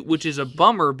suit, which is a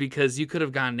bummer because you could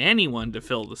have gotten anyone to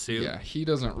fill the suit. Yeah, he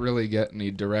doesn't really get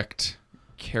any direct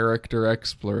character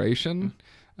exploration.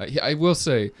 I will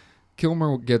say,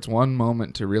 Kilmer gets one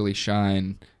moment to really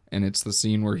shine, and it's the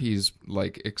scene where he's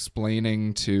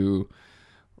explaining to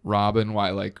Robin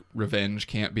why revenge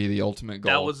can't be the ultimate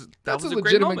goal. That's a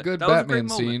legitimate good Batman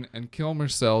scene, and Kilmer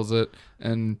sells it,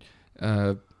 and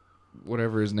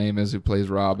whatever his name is who plays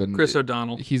Robin, Chris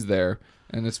O'Donnell, he's there,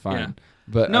 and it's fine. Yeah.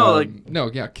 But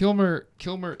Kilmer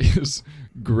is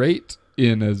great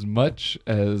in as much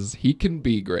as he can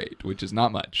be great, which is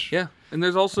not much. Yeah, and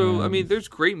there's also, there's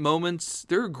great moments.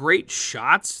 There are great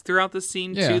shots throughout the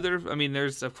scene too.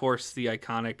 There's of course the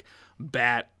iconic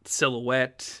bat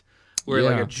silhouette,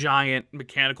 where a giant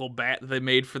mechanical bat that they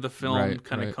made for the film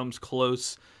kind of comes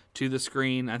close to the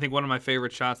screen. I think one of my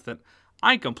favorite shots that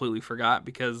I completely forgot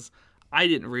because I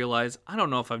didn't realize, I don't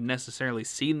know if I've necessarily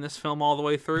seen this film all the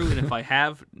way through, and if I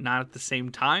have, not at the same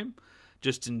time,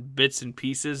 just in bits and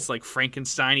pieces, like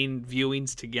Frankensteining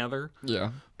viewings together.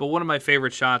 Yeah. But one of my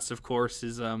favorite shots, of course,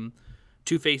 is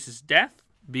Two-Face's death,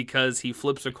 because he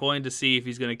flips a coin to see if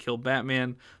he's going to kill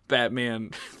Batman.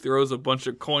 Batman throws a bunch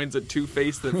of coins at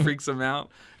Two-Face that freaks him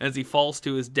out. As he falls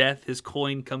to his death, his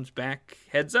coin comes back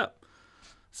heads up.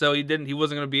 So he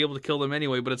wasn't going to be able to kill them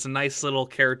anyway, but it's a nice little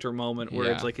character moment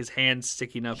where it's his hand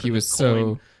sticking up. He was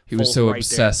so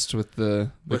obsessed with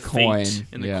the coin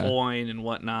and the coin and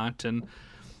whatnot. And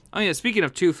speaking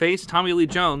of Two-Face, Tommy Lee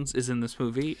Jones is in this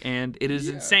movie, and it is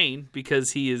insane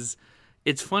because he is.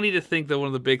 It's funny to think that one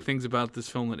of the big things about this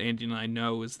film that Andy and I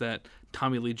know is that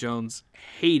Tommy Lee Jones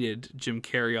hated Jim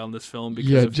Carrey on this film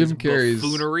because of his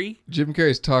buffoonery. Jim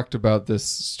Carrey's talked about this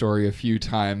story a few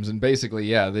times, and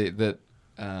basically,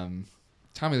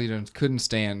 Tommy Lee Jones couldn't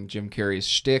stand Jim Carrey's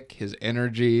shtick, his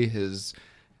energy, his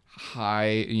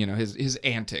high, his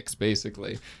antics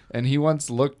basically. And he once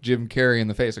looked Jim Carrey in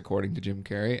the face, according to Jim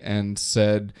Carrey, and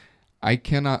said, "I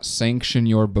cannot sanction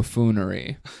your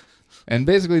buffoonery." And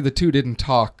basically the two didn't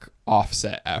talk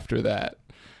offset after that,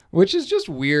 which is just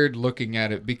weird looking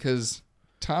at it because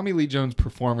Tommy Lee Jones'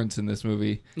 performance in this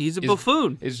movie, he's a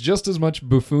buffoon. Is just as much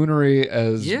buffoonery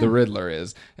as the Riddler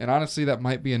is. And honestly, that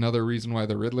might be another reason why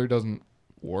the Riddler doesn't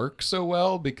work so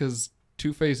well, because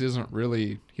Two-Face he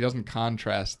doesn't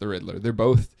contrast the Riddler. They're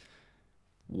both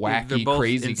wacky, they're both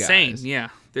crazy insane. guys. Yeah.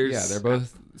 They're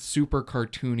both super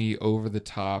cartoony,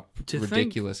 over-the-top,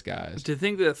 ridiculous guys. To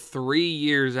think that 3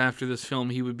 years after this film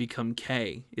he would become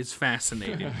K is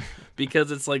fascinating.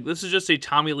 Because it's like, this is just a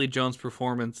Tommy Lee Jones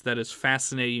performance that is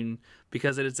fascinating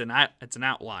because it's an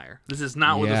outlier. This is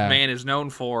not what this man is known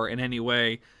for in any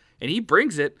way. And he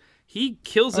brings it. He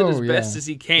kills it as best as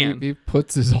he can. He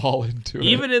puts his all into it.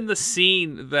 Even in the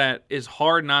scene that is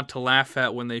hard not to laugh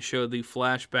at when they show the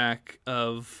flashback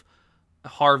of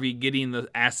Harvey getting the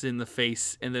acid in the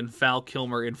face and then Val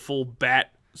Kilmer in full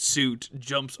bat suit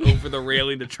jumps over the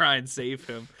railing to try and save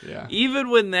him. Yeah. Even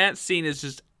when that scene is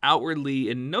just outwardly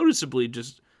and noticeably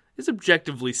is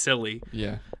objectively silly.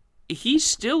 Yeah. He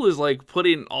still is like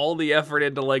putting all the effort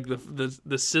into like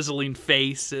the sizzling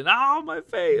face and my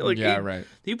face. Like right.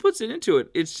 He puts it into it.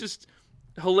 It's just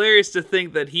hilarious to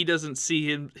think that he doesn't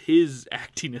see his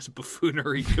acting as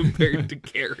buffoonery compared to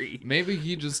Carrey. Maybe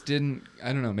he just didn't.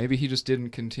 I don't know. Maybe he just didn't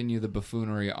continue the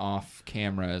buffoonery off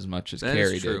camera as much as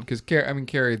Carrey did. Because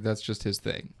Carrey, that's just his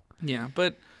thing. Yeah,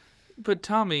 but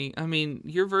Tommy, I mean,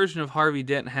 your version of Harvey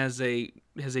Dent has a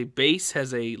base,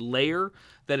 has a layer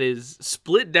that is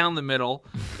split down the middle,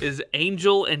 is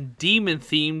angel and demon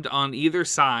themed on either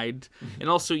side, and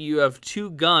also you have two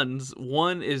guns.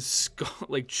 One is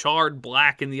like charred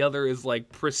black, and the other is like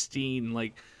pristine.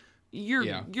 Like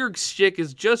your shtick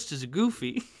is just as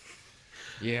goofy.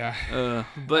 Yeah,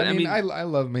 but I mean, I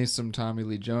love me some Tommy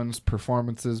Lee Jones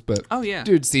performances, but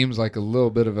dude seems like a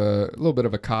little bit of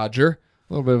a codger,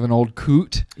 a little bit of an old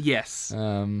coot. Yes.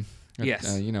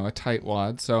 Yes. A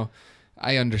tightwad. So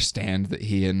I understand that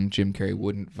he and Jim Carrey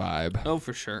wouldn't vibe. Oh,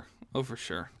 for sure.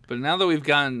 But now that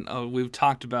we've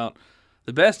talked about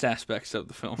the best aspects of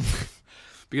the film,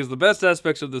 because the best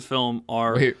aspects of this film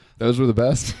are... Wait, those were the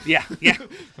best? Yeah.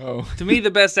 Oh. To me, the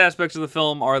best aspects of the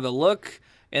film are the look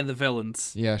and the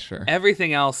villains. Yeah, sure.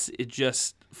 Everything else, it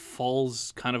just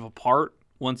falls kind of apart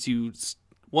once you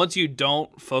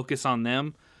don't focus on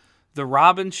them. The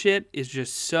Robin shit is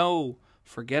just so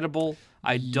forgettable.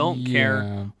 I don't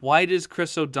care. Why does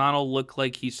Chris O'Donnell look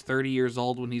like he's 30 years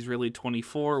old when he's really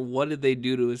 24? What did they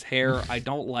do to his hair? I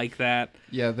don't like that.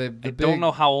 Yeah, I don't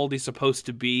know how old he's supposed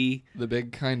to be. The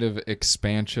big kind of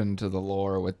expansion to the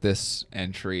lore with this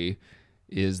entry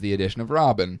is the addition of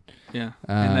Robin. Yeah,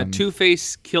 and that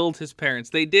Two-Face killed his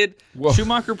parents. They did. Whoa.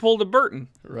 Schumacher pulled a Burton.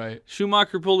 Right.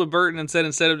 Schumacher pulled a Burton and said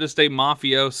instead of just a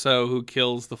mafioso who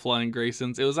kills the Flying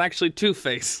Graysons, it was actually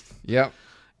Two-Face. Yep.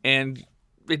 And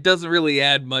it doesn't really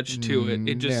add much to it.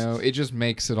 It just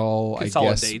makes it all, I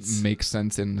guess, make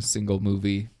sense in a single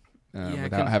movie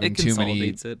without having too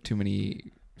many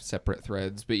separate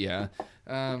threads. But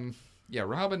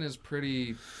Robin is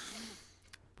pretty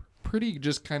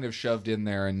just kind of shoved in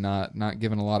there and not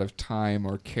given a lot of time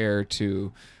or care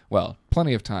to, well,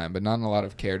 plenty of time, but not a lot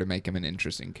of care to make him an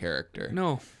interesting character.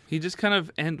 No, he just kind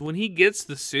of, and when he gets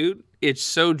the suit, it's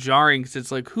so jarring because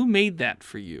it's like, who made that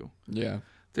for you? Yeah.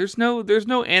 There's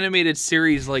no animated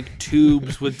series like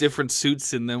Tubes with different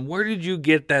suits in them. Where did you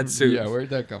get that suit? Yeah, where'd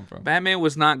that come from? Batman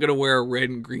was not going to wear a red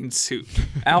and green suit.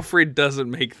 Alfred doesn't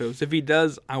make those. If he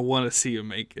does, I want to see him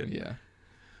make it. Yeah.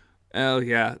 Oh,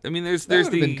 yeah. I mean, there's would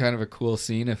have been kind of a cool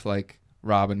scene if, like,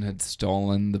 Robin had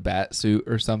stolen the bat suit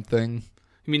or something.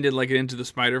 You mean did like an Into the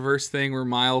Spider-Verse thing where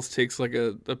Miles takes like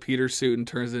a Peter suit and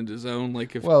turns it into his own?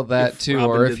 Like if too,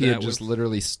 or if he had just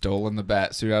literally stolen the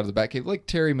bat suit out of the Batcave, like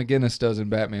Terry McGinnis does in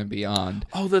Batman Beyond.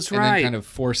 Oh, that's right. And then kind of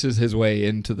forces his way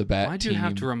into the Bat Why'd team. you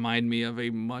have to remind me of a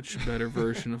much better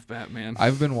version of Batman?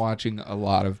 I've been watching a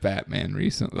lot of Batman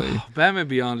recently. Oh, Batman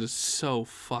Beyond is so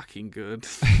fucking good.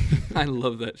 I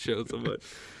love that show so much.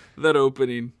 That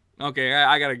opening. Okay,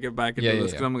 I gotta get back into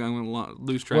this because I'm gonna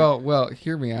lose track. Well,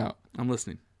 hear me out. I'm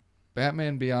listening.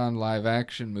 Batman Beyond live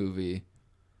action movie.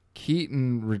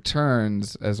 Keaton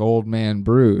returns as Old Man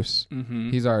Bruce.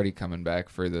 Mm-hmm. He's already coming back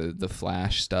for the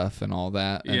Flash stuff and all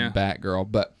that, and Batgirl.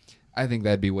 But I think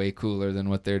that'd be way cooler than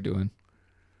what they're doing.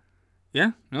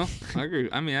 Yeah, no, I agree.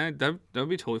 I mean, that'd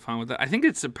be totally fine with that. I think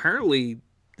it's apparently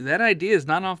that idea is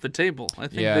not off the table. I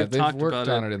think they've talked worked about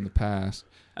on it in the past.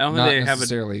 I don't Not think they have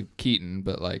necessarily Keaton,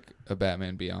 but like a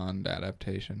Batman Beyond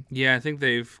adaptation. Yeah, I think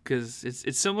because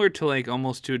it's similar to like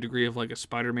almost to a degree of like a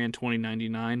Spider-Man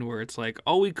 2099, where it's like,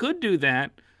 oh, we could do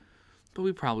that, but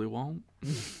we probably won't.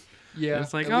 Yeah,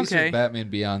 it's like, at least okay, with Batman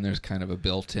Beyond, there's kind of a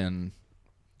built-in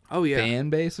fan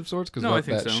base of sorts because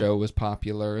that show was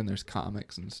popular and there's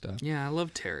comics and stuff. Yeah, I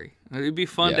love Terry. It'd be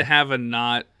fun to have a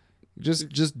not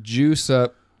just juice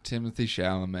up Timothy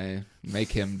Chalamet,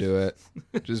 make him do it.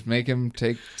 Just make him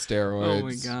take steroids. Oh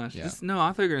my gosh! Yeah. I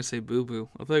thought you were gonna say Boo Boo.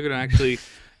 I thought you were gonna actually.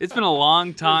 It's been a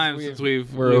long time since we've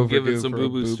given some Boo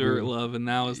Boo Stewart love, and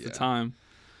now is the time.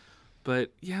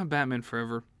 But yeah, Batman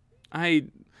Forever.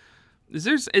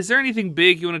 Is there anything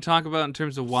big you want to talk about in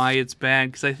terms of why it's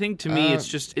bad? Because I think to me it's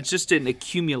just an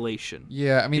accumulation.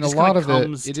 Yeah, I mean a lot of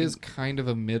it is kind of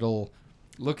a middle.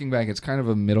 Looking back, it's kind of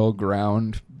a middle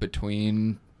ground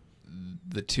between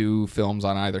the two films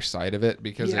on either side of it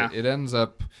because it ends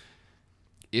up.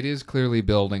 It is clearly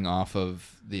building off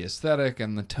of the aesthetic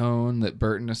and the tone that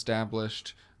Burton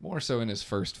established, more so in his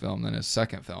first film than his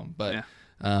second film. But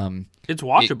it's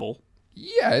watchable.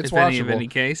 It's watchable. In any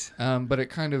case. But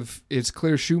it's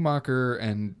clear Schumacher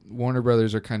and Warner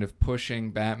Brothers are kind of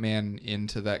pushing Batman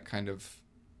into that kind of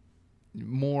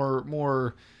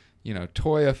more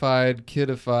toyified,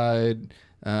 kidified,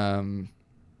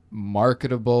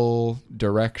 marketable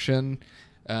direction.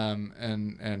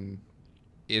 And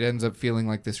it ends up feeling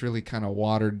like this really kind of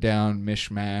watered down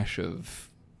mishmash of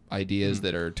ideas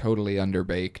that are totally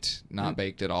underbaked, not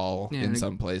baked at all in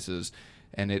some places.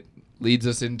 And it leads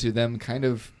us into them kind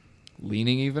of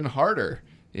leaning even harder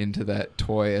into that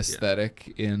toy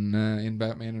aesthetic in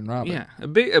Batman and Robin. Yeah,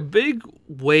 a big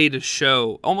way to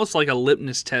show, almost like a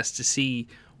litmus test to see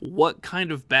what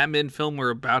kind of Batman film we're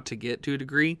about to get to a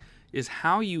degree, is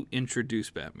how you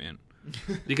introduce Batman.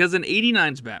 Because in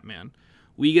 89's Batman,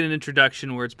 we get an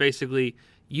introduction where it's basically,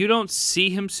 you don't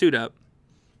see him suit up,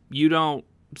 you don't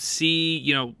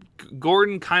see,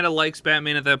 Gordon kind of likes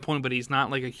Batman at that point, but he's not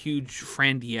like a huge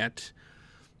friend yet.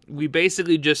 We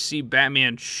basically just see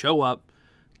Batman show up,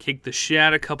 kick the shit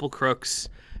out of a couple crooks,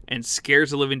 and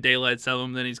scares the living daylights out of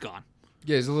him, then he's gone.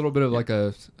 Yeah, he's a little bit of like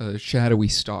a shadowy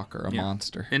stalker, a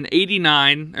monster. In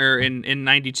 89, or in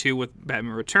 92 with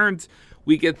Batman Returns,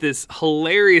 we get this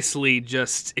hilariously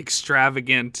just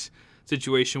extravagant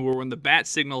situation where when the bat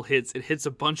signal hits, it hits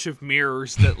a bunch of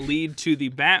mirrors that lead to the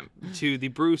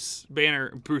Bruce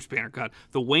Banner,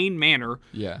 the Wayne Manor.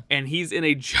 Yeah. And he's in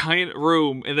a giant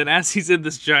room, and then as he's in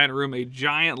this giant room, a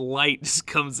giant light just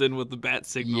comes in with the bat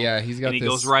signal. Yeah, he's got he this,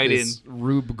 goes right this in.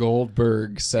 Rube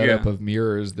Goldberg setup of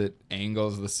mirrors that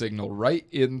angles the signal right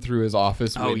in through his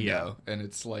office window. Yeah. And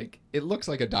it's like, it looks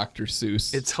like a Dr.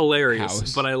 Seuss. It's hilarious,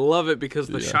 house. But I love it because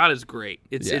the shot is great.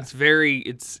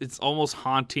 It's almost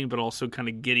haunting, but also kind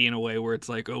of giddy in a way where it's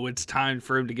like, oh, it's time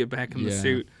for him to get back in the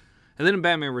suit. And then in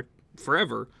Batman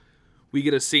Forever, we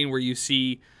get a scene where you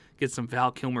get some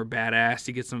Val Kilmer badass.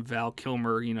 You get some Val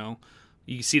Kilmer,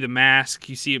 you see the mask,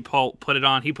 you see Paul put it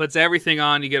on. He puts everything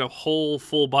on. You get a whole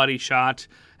full body shot.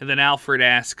 And then Alfred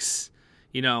asks,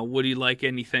 would you like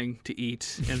anything to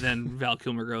eat? And then Val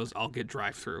Kilmer goes, I'll get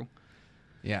drive-through.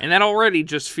 Yeah. And that already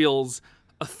just feels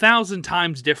 1,000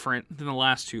 times different than the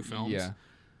last two films. Yeah.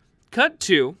 Cut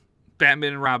to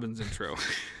Batman and Robin's intro.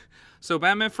 So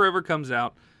Batman Forever comes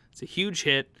out. It's a huge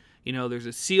hit. There's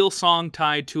a Seal song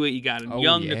tied to it. You got a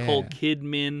young Nicole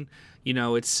Kidman.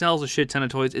 It sells a shit ton of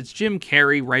toys. It's Jim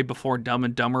Carrey right before Dumb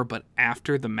and Dumber, but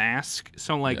after The Mask.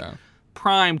 So,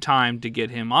 prime time to get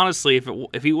him. Honestly,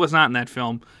 if he was not in that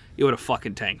film, it would have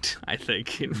fucking tanked, I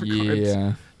think, in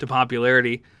regards to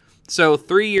popularity. So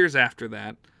 3 years after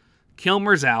that,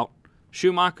 Kilmer's out.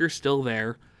 Schumacher's still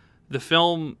there. The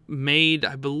film made,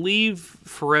 I believe,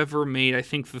 Forever made, I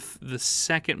think, the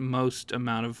second most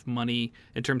amount of money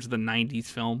in terms of the 90s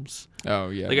films. Oh,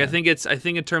 yeah. I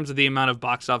think in terms of the amount of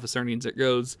box office earnings, it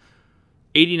goes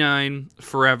 89,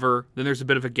 Forever, then there's a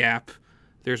bit of a gap.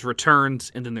 There's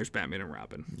Returns, and then there's Batman and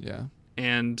Robin. Yeah.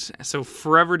 And so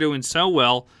Forever doing so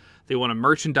well, they want to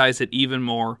merchandise it even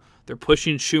more. They're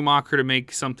pushing Schumacher to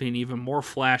make something even more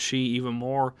flashy, even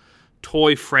more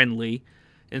toy-friendly.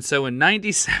 And so in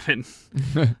 97,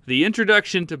 the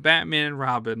introduction to Batman and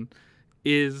Robin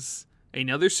is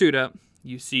another suit-up.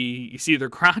 You see their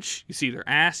crotch, you see their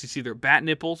ass, you see their bat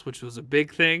nipples, which was a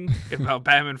big thing about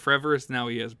Batman Forever, is now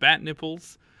he has bat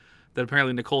nipples that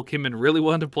apparently Nicole Kidman really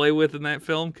wanted to play with in that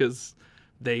film because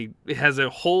it has a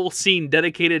whole scene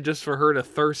dedicated just for her to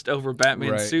thirst over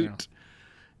Batman's suit.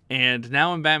 Yeah. And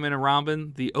now in Batman and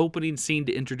Robin, the opening scene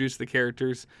to introduce the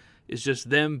characters is just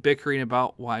them bickering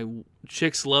about why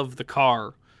chicks love the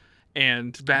car.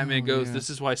 And Batman goes, this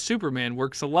is why Superman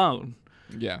works alone.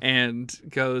 Yeah. And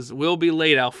goes, "We'll be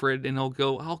late, Alfred." And he'll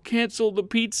go, "I'll cancel the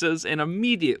pizzas." And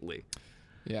immediately,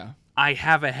 Yeah. I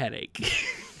have a headache.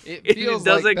 It feels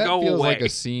doesn't that go feels away. like a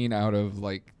scene out of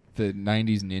like the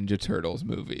 90s Ninja Turtles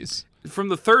movies. From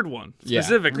the third one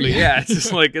specifically, it's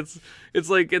just like it's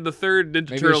like in the third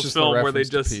Ninja Turtles film where they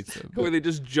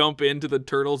just jump into the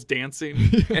turtles dancing.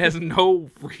 It has no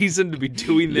reason to be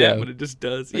doing that, but it just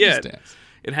does.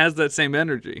 It has that same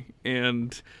energy,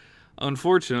 and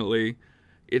unfortunately,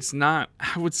 it's not.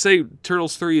 I would say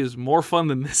Turtles 3 is more fun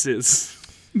than this is.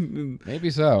 Maybe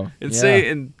so. And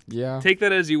take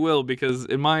that as you will, because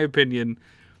in my opinion,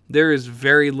 there is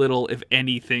very little, if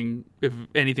anything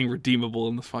redeemable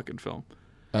in this fucking film.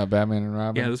 Batman and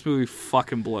Robin? Yeah, this movie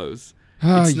fucking blows.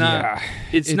 It's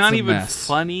not even mess.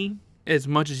 funny as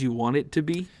much as you want it to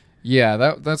be.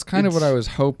 Yeah, that's kind of what I was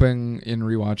hoping in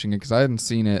rewatching it, because I hadn't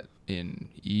seen it in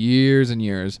years and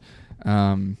years.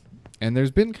 And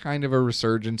there's been kind of a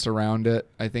resurgence around it.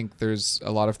 I think there's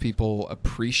a lot of people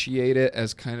appreciate it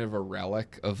as kind of a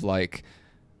relic of like,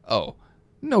 oh,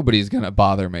 nobody's going to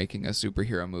bother making a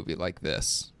superhero movie like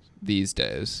this these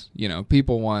days. You know,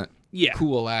 people want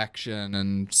cool action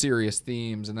and serious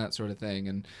themes and that sort of thing.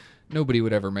 And nobody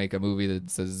would ever make a movie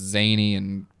that's as zany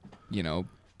and, you know,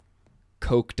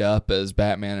 coked up as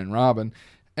Batman and Robin.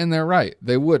 And they're right.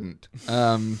 They wouldn't.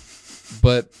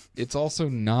 But it's also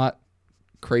not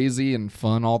crazy and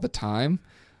fun all the time.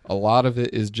 A lot of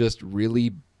it is just really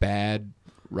bad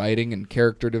writing and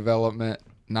character development.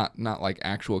 Not like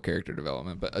actual character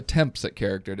development, but attempts at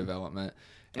character development.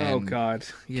 And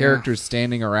characters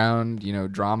standing around, you know,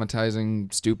 dramatizing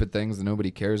stupid things that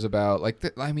nobody cares about. Like,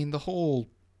 the whole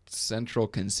central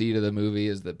conceit of the movie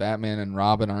is that Batman and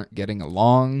Robin aren't getting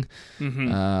along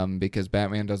because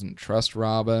Batman doesn't trust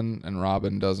Robin, and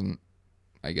Robin doesn't,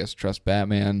 I guess, trust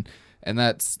Batman. And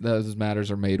those matters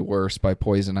are made worse by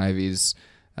Poison Ivy's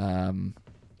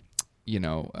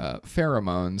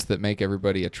pheromones that make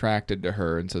everybody attracted to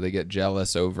her, and so they get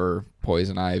jealous over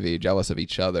Poison Ivy, jealous of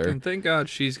each other. And thank God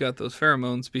she's got those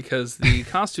pheromones, because the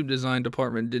costume design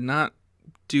depointment did not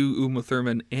do Uma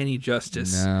Thurman any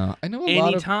justice. No, I know a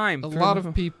lot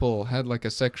of people had like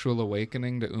a sexual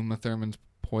awakening to Uma Thurman's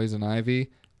Poison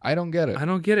Ivy. I don't get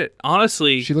it.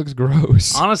 Honestly, she looks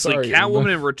gross. Honestly,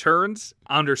 Catwoman in Returns,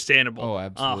 understandable. Oh,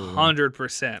 absolutely.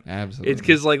 100%. Absolutely. It's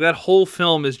because like that whole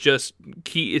film is just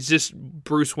key. It's just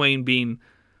Bruce Wayne being,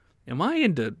 am I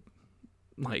into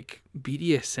like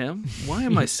BDSM? Why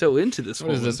am I so into this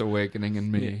What is this awakening in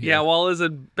me? Yeah, well, as a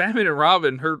Batman and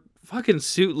Robin, her fucking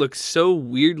suit looks so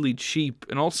weirdly cheap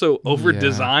and also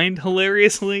over-designed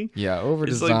hilariously. Yeah,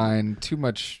 over-designed, too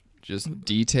much just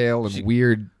detail and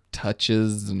weird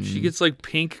touches, and she gets like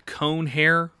pink cone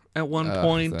hair at one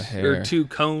point, or two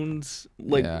cones,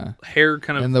 like hair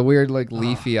kind of, and the weird like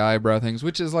leafy eyebrow things,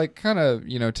 which is like kind of,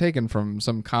 you know, taken from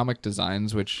some comic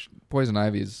designs, which Poison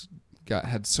Ivy's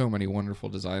had so many wonderful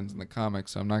designs in the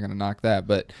comics, so I'm not going to knock that,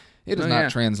 but it does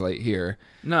not translate here.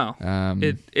 No,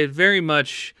 it very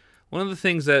much, one of the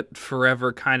things that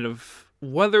forever kind of,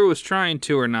 whether it was trying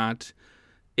to or not,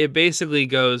 it basically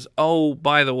goes, oh,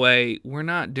 by the way, we're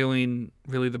not doing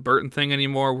really the Burton thing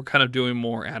anymore. We're kind of doing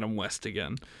more Adam West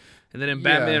again. And then in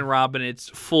Batman and Robin, it's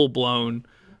full-blown,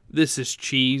 this is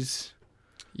cheese.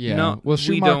 Yeah. No, well,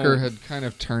 Schumacher had kind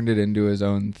of turned it into his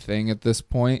own thing at this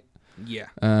point. Yeah.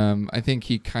 I think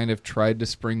he kind of tried to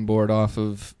springboard off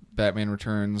of Batman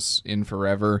Returns in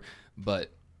Forever,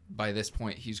 but by this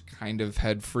point, he's kind of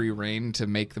had free reign to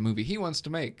make the movie he wants to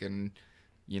make. And,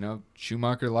 you know,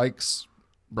 Schumacher likes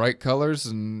bright colors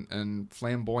and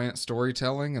flamboyant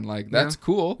storytelling, and like that's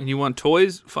cool. And you want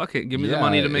toys? Fuck it. Give me the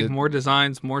money to make more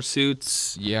designs, more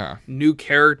suits, new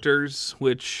characters,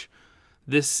 which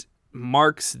this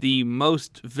marks the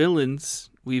most villains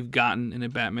we've gotten in a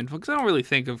Batman film, because I don't really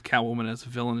think of Catwoman as a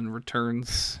villain in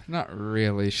Returns. Not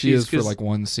really. She is for like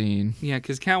one scene. Yeah,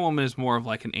 because Catwoman is more of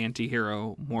like an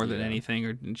anti-hero more than anything,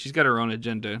 and she's got her own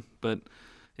agenda. But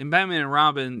in Batman and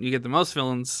Robin, you get the most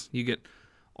villains. You get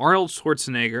Arnold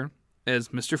Schwarzenegger as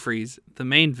Mr. Freeze, the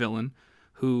main villain,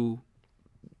 who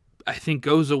I think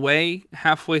goes away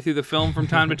halfway through the film from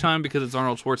time to time because it's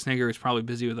Arnold Schwarzenegger who's probably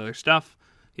busy with other stuff.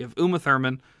 You have Uma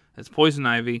Thurman as Poison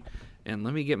Ivy, and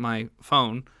let me get my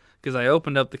phone because I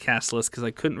opened up the cast list because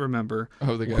I couldn't remember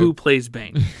who plays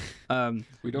Bane.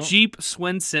 Jeep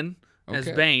Swenson as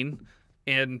Bane,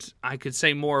 and I could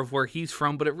say more of where he's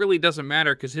from, but it really doesn't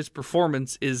matter because his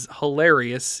performance is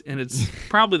hilarious, and it's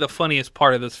probably the funniest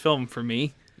part of this film for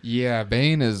me. Yeah,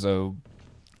 Bane is like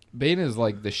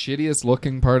the shittiest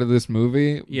looking part of this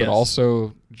movie, but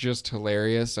also just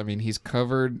hilarious. I mean, he's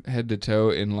covered head to toe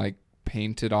in like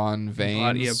painted on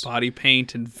veins. Body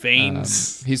paint and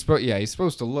veins. He's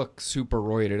supposed to look super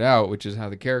roided out, which is how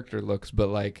the character looks, but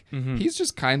like he's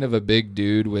just kind of a big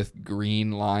dude with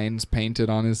green lines painted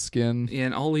on his skin. Yeah,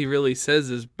 and all he really says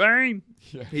is Bane.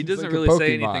 Yeah, he doesn't really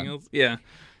say anything else. Yeah.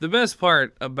 The best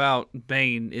part about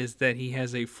Bane is that he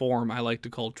has a form I like to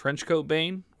call Trenchcoat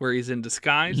Bane, where he's in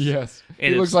disguise. Yes.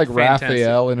 And he looks like fantastic.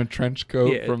 Raphael in a trench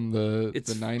coat from the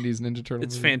 90s Ninja Turtles.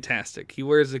 It's fantastic. He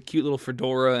wears a cute little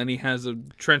fedora, and he has a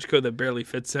trench coat that barely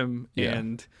fits him,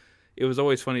 and it was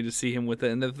always funny to see him with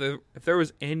it. And if there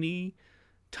was any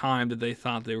time that they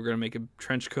thought they were going to make a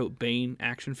trench coat Bane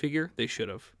action figure, they should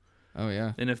have. Oh,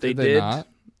 yeah. And if they did not?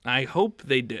 I hope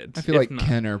they did. I feel like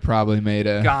Kenner probably made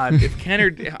a... God, if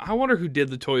Kenner... I wonder who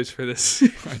did the toys for this.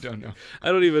 I don't know.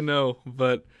 I don't even know.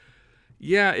 But,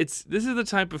 yeah, this is the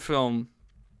type of film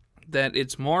that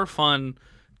it's more fun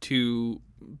to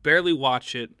barely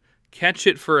watch it, catch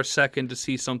it for a second to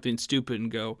see something stupid and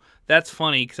go, that's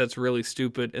funny because that's really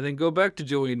stupid, and then go back to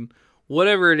doing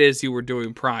whatever it is you were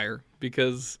doing prior.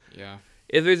 Because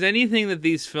if there's anything that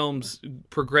these films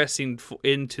progressing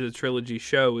into the trilogy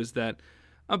show is that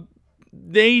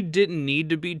they didn't need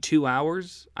to be 2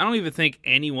 hours. I don't even think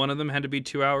any one of them had to be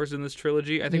 2 hours in this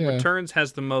trilogy. I think Returns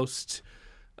has the most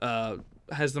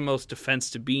defense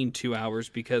to being 2 hours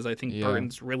because I think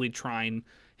Burton's really trying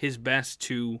his best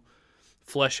to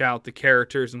flesh out the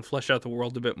characters and flesh out the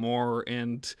world a bit more,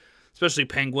 and especially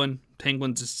Penguin.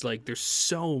 Penguin's just like there's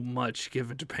so much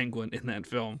given to Penguin in that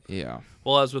film. Yeah.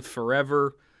 Well, as with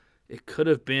Forever, it could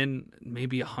have been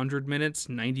maybe 100 minutes,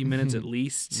 90 minutes at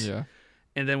least. Yeah.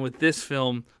 And then with this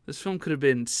film could have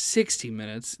been 60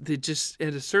 minutes. They just,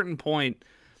 at a certain point,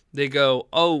 they go,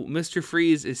 oh, Mr.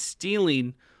 Freeze is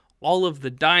stealing all of the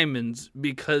diamonds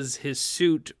because his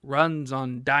suit runs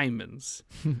on diamonds.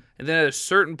 And then at a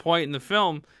certain point in the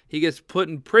film, he gets put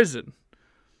in prison.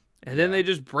 And then they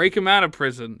just break him out of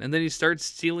prison. And then he starts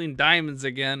stealing diamonds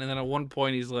again. And then at one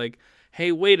point, he's like,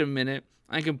 hey, wait a minute.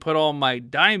 I can put all my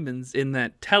diamonds in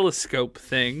that telescope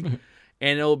thing.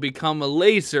 And it'll become a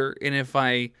laser, and if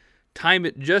I time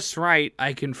it just right,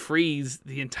 I can freeze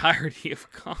the entirety of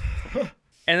Gotham.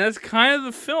 And that's kind of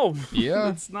the film. Yeah.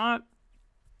 It's not...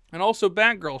 And also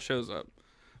Batgirl shows up.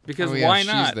 Because why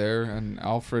not? She's there, and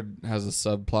Alfred has a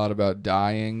subplot about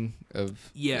dying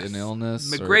of an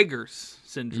illness. McGregor's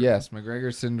syndrome. Yes,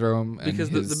 McGregor syndrome.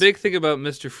 Because the big thing about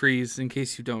Mr. Freeze, in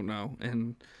case you don't know,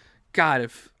 and...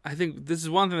 God, I think this is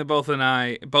one thing that both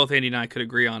Andy and I could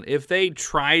agree on. If they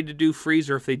tried to do Freeze,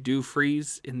 or if they do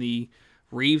Freeze in the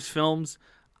Reeves films,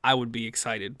 I would be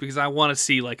excited because I want to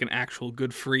see like an actual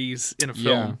good Freeze in a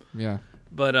film. Yeah.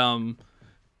 But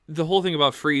the whole thing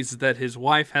about Freeze is that his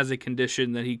wife has a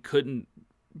condition that he couldn't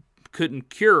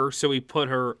cure, so he put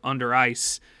her under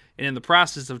ice, and in the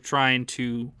process of trying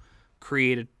to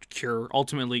create a cure,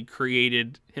 ultimately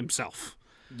created himself.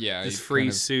 Yeah, his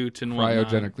freeze suit and whatnot.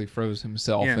 Cryogenically froze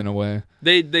himself in a way.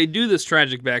 They do this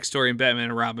tragic backstory in Batman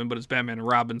and Robin, but it's Batman and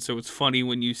Robin, so it's funny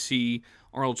when you see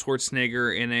Arnold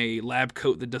Schwarzenegger in a lab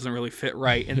coat that doesn't really fit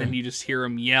right, and then you just hear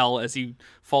him yell as he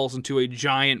falls into a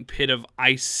giant pit of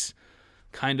ice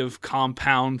kind of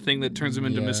compound thing that turns him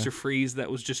into Mr. Freeze that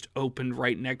was just opened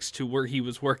right next to where he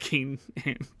was working.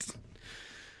 And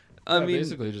I mean,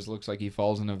 basically it just looks like he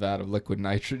falls in a vat of liquid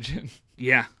nitrogen.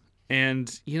 Yeah. And,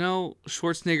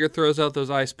 Schwarzenegger throws out those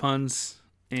ice puns.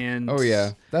 And oh,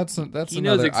 yeah. That's another,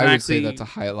 exactly, I would say that's a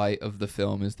highlight of the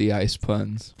film is the ice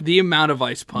puns. The amount of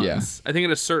ice puns. Yeah. I think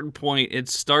at a certain point, it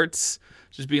starts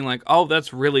just being like, oh,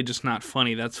 that's really just not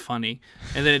funny. That's funny.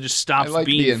 And then it just stops being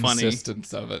funny. I like the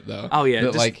insistence of it, though. Oh, yeah.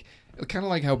 Kind of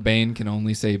like how Bane can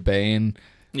only say Bane.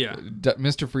 Yeah.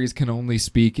 Mr. Freeze can only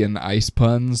speak in ice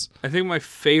puns. I think my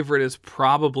favorite is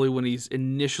probably when he's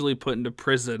initially put into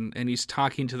prison and he's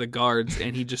talking to the guards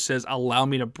and he just says, allow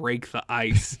me to break the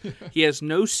ice. He has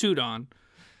no suit on.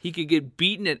 He could get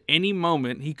beaten at any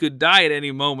moment. He could die at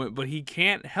any moment, but he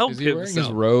can't help himself. Is he wearing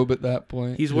his robe at that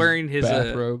point? He's wearing his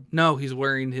bathrobe. No, he's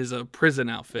wearing his prison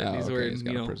outfit. Oh, he's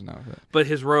got a prison outfit. But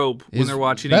his robe when they're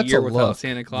watching A Year Without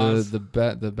Santa Claus. The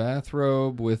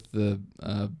bathrobe with the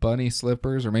bunny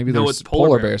slippers, or maybe there's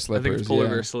polar bear slippers. I think it's polar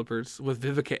bear slippers. With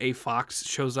Vivica A. Fox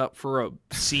shows up for a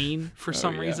scene for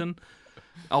some reason.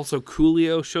 Also,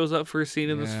 Coolio shows up for a scene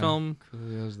in this film.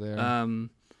 Coolio's there.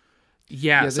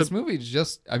 Yeah, this movie's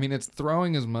just, it's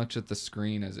throwing as much at the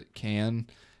screen as it can.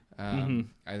 I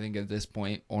think at this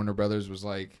point, Warner Brothers was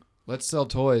like, let's sell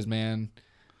toys, man.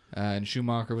 And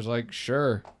Schumacher was like,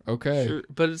 sure, okay. Sure.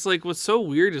 But it's like, what's so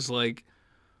weird is like,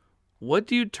 what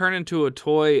do you turn into a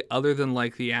toy other than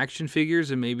like the action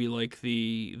figures and maybe like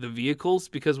the vehicles?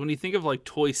 Because when you think of like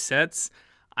toy sets,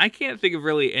 I can't think of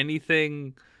really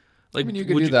anything Like, I mean, you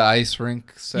could do the ice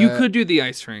rink set. You could do the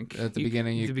ice rink at the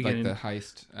beginning. Like the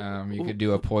heist. You could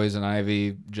do a Poison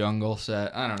Ivy jungle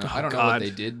set. I don't know. I don't know what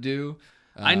they did do.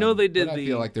 I know they did. But I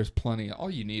feel like there's plenty.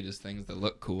 All you need is things that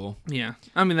look cool. Yeah,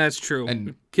 I mean that's true.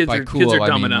 And kids by are cool, kids are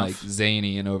dumb I mean enough. like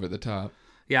zany and over the top.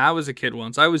 Yeah, I was a kid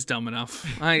once. I was dumb enough.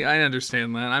 I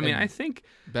understand that. I mean, I think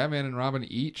Batman and Robin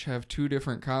each have two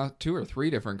or three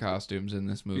different costumes in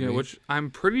this movie. Yeah, which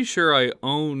I'm pretty sure I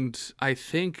owned. I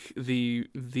think the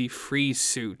free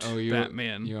suit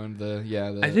Batman. You owned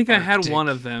the I think I had one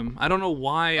of them. I don't know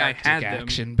why I had them.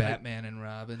 Action Batman and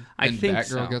Robin. I think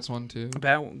Batgirl gets one too.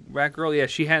 Batgirl, yeah,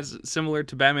 she has similar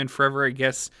to Batman Forever. I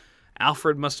guess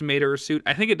Alfred must have made her a suit.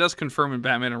 I think it does confirm in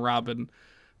Batman and Robin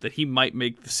that he might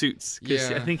make the suits, because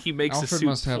I think he makes Alfred a suit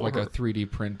must have for like her. a 3D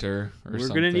printer or something.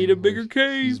 We're gonna need a bigger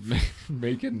cave. He's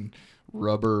making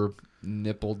rubber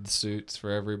nippled suits for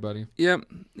everybody. Yep,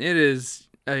 it is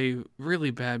a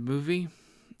really bad movie.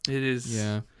 It is.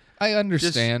 Yeah, I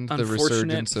understand the unfortunate.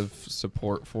 resurgence of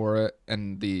support for it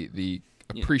and the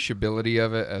appreciability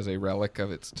of it as a relic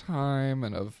of its time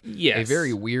and of a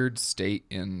very weird state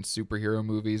in superhero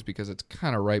movies, because it's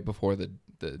kind of right before the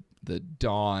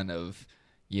dawn of,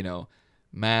 you know,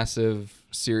 massive,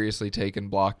 seriously taken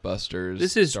blockbusters.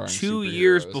 This is 2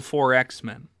 years before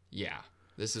X-Men. Yeah.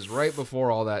 This is right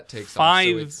before all that takes off.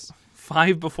 So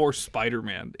five before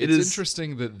Spider-Man. It's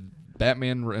interesting that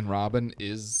Batman and Robin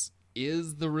is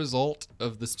the result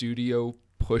of the studio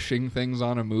pushing things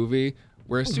on a movie,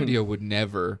 where a studio would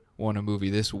never want a movie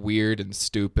this weird and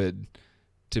stupid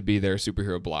to be their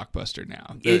superhero blockbuster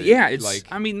now. It's like,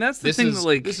 I mean, that's the thing.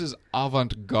 This is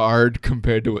avant-garde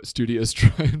compared to what studios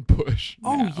try and push.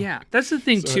 Oh yeah, that's the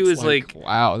thing too. Is like,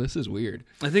 wow, this is weird.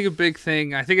 I think a big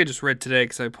thing. I think I just read today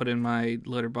because I put in my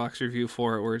Letterboxd review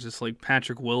for it, where it's just like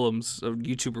Patrick Willems, a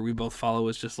YouTuber we both follow,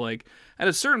 is just like, at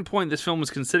a certain point, this film was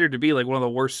considered to be like one of the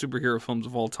worst superhero films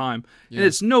of all time, and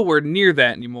it's nowhere near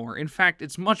that anymore. In fact,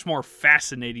 it's much more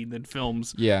fascinating than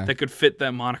films that could fit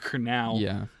that moniker now.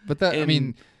 Yeah, but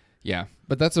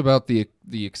but that's about the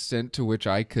extent to which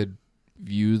I could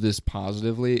view this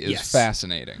positively is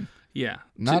fascinating. Yeah.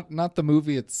 Not the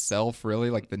movie itself, really,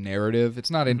 like the narrative.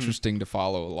 It's not interesting to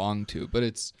follow along to, but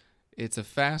it's a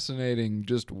fascinating,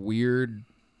 just weird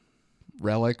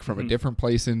relic from a different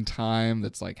place in time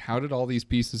that's like, how did all these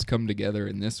pieces come together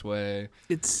in this way?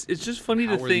 It's just funny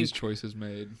to think. How were these choices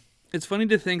made? It's funny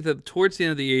to think that towards the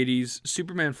end of the 80s,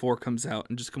 Superman 4 comes out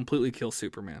and just completely kills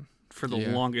Superman for the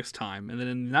longest time. And then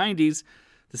in the 90s,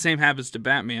 the same happens to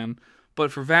Batman,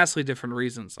 but for vastly different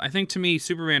reasons. I think, to me,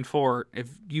 Superman 4, if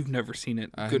you've never seen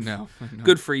it,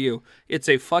 good for you. It's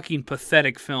a fucking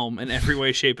pathetic film in every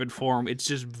way, shape, and form. It's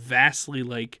just vastly,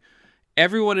 like,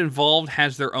 everyone involved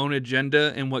has their own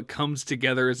agenda, and what comes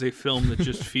together is a film that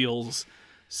just feels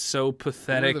so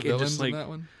pathetic. Who are the villains in that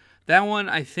one? That one,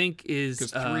 I think, is...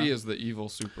 Because 3 is the evil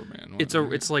Superman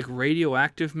one. It's like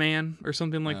Radioactive Man or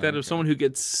something like that. Of someone who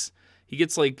gets... He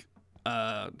gets like...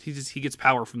 he gets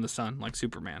power from the sun, like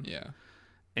Superman. Yeah.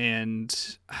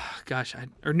 And...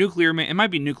 or Nuclear Man. It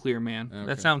might be Nuclear Man. Okay.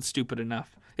 That sounds stupid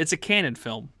enough. It's a canon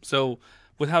film. So,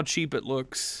 with how cheap it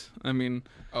looks, I mean...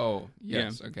 Oh,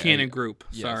 yes. Yeah, okay. Canon Group.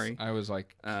 Yes. Sorry. I was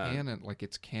like, canon? Like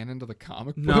it's canon to the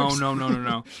comic books?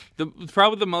 No.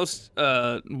 Probably the most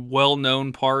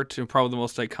well-known part, and probably the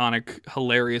most iconic,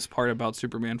 hilarious part about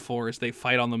Superman 4 is they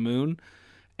fight on the moon.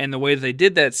 And the way they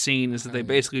did that scene is that they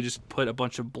basically just put a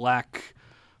bunch of black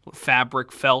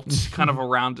fabric felt kind of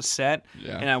around a set.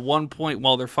 Yeah. And at one point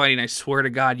while they're fighting, I swear to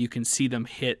God, you can see them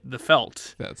hit the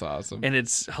felt. That's awesome. And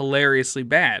it's hilariously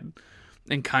bad.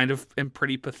 And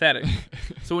pretty pathetic.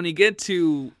 So when you get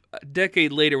to a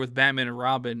decade later with Batman and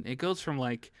Robin, it goes from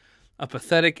like a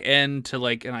pathetic end to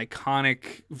like an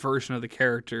iconic version of the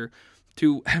character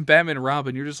to Batman and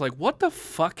Robin. You're just like, what the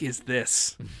fuck is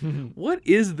this? What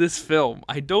is this film?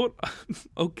 I don't.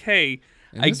 Okay,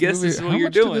 I guess this is what you're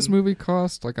doing. How much did this movie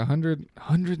cost? Like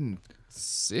 $160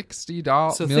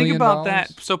 So million? Think about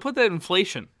that. So put that in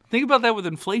inflation. Think about that with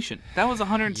inflation. That was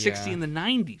 160 in the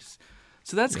 90s.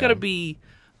 So that's got to be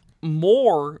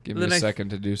more. Give me a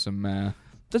second to do some math.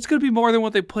 That's going to be more than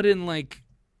what they put in like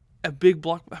a big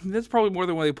block. I mean, that's probably more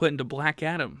than what they put into Black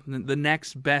Adam, the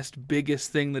next best,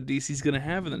 biggest thing that DC's going to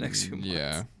have in the next few months.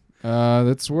 Yeah,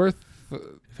 that's worth.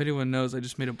 If anyone knows, I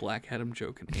just made a Black Adam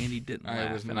joke and Andy didn't laugh.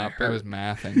 I was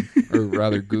mathing, or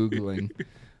rather Googling.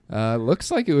 Looks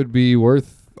like it would be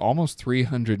worth almost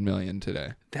 $300 million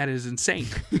today. That is insane.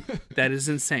 That is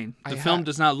insane. The film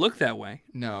does not look that way.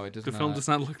 No, it does not. The film does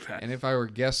not look that. And if I were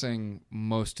guessing,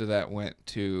 most of that went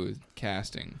to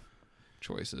casting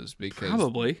choices because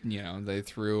probably, they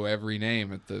threw every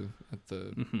name at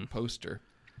the poster.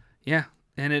 Yeah,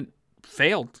 and it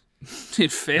failed.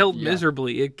 It failed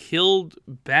miserably. It killed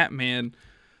Batman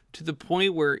to the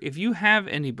point where if you have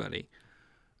anybody,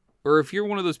 or if you're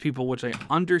one of those people, which I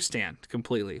understand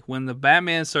completely, when the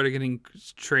Batman started getting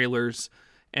trailers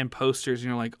and posters and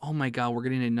you're like, oh my God, we're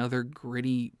getting another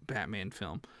gritty Batman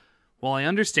film. Well, I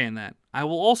understand that. I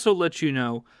will also let you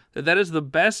know that that is the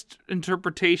best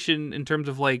interpretation in terms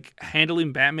of like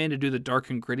handling Batman to do the dark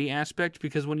and gritty aspect,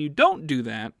 because when you don't do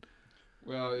that,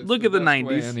 well, look at the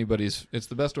 90s. It's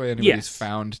the best way anybody's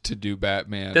found to do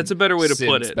Batman. That's a better way to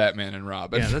put it. Batman and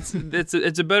Robin. Yeah,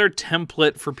 it's a better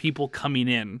template for people coming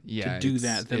in to do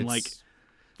that than like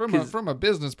from a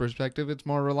business perspective, it's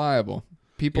more reliable.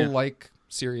 People like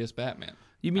serious Batman.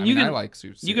 I like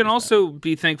serious you can also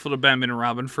be thankful to Batman and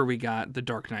Robin for we got the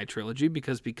Dark Knight trilogy,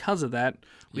 because of that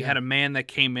we had a man that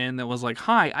came in that was like,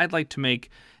 hi, I'd like to make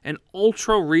an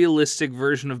ultra realistic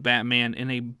version of Batman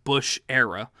in a Bush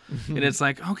era. And it's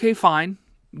like, okay, fine,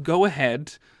 go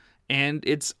ahead. And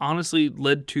it's honestly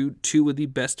led to two of the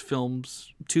best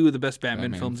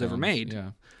Batman films ever made.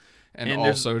 Yeah. And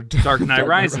also Dark Knight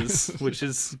Rises, which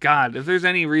is, God, if there's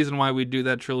any reason why we do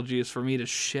that trilogy is for me to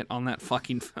shit on that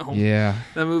fucking film. Yeah.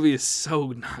 That movie is so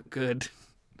not good.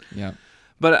 Yeah.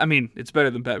 But, I mean, it's better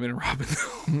than Batman and Robin,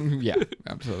 though. Yeah,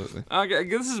 absolutely. Okay,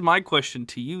 this is my question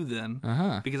to you, then.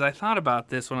 Uh-huh. Because I thought about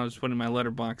this when I was putting my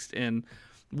Letterboxd in.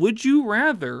 Would you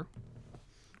rather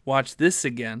watch this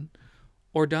again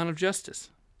or Dawn of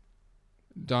Justice?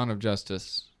 Dawn of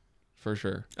Justice, for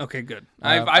sure. Okay, good.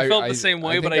 I felt the same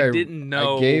way, but I didn't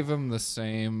know. I gave him the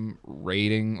same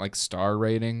rating, like star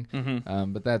rating,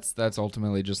 but that's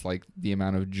ultimately just like the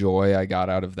amount of joy I got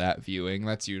out of that viewing.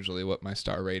 That's usually what my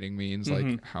star rating means,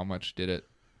 like how much did it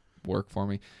work for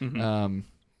me.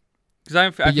 Because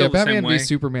I feel the Batman same way. v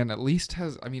Superman at least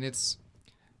has. I mean, it's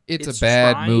a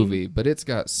bad movie, but it's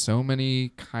got so many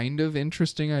kind of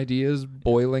interesting ideas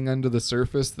boiling under the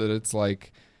surface that it's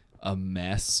like a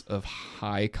mess of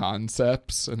high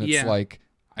concepts, and it's like,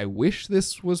 I wish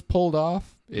this was pulled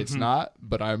off. It's not,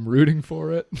 but I'm rooting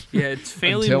for it. Yeah, it's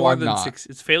failing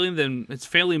it's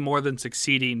failing more than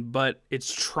succeeding, but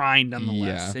it's trying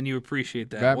nonetheless, and you appreciate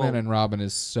that. Batman and Robin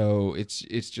is so it's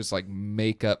just like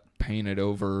makeup painted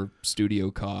over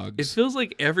studio cogs. It feels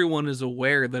like everyone is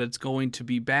aware that it's going to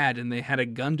be bad, and they had a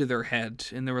gun to their head,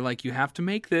 and they were like, "You have to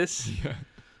make this." Yeah.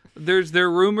 There are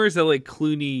rumors that like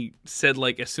Clooney said,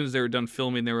 like, as soon as they were done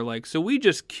filming, they were like, "So we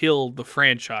just killed the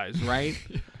franchise, right?"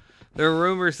 There are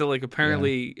rumors that like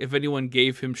apparently if anyone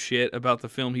gave him shit about the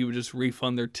film, he would just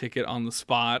refund their ticket on the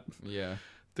spot. Yeah.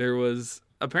 There was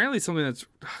apparently something that's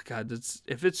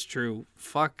if it's true,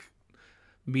 fuck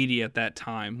media at that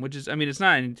time, which is, I mean, it's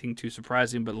not anything too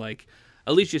surprising, but like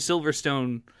Alicia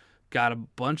Silverstone got a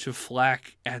bunch of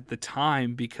flack at the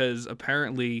time because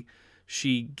apparently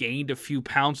she gained a few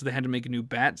pounds, so they had to make a new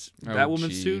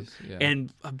Batwoman suit. Yeah.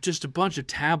 And just a bunch of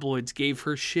tabloids gave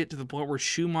her shit to the point where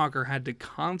Schumacher had to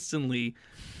constantly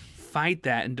fight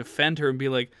that and defend her and be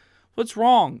like, what's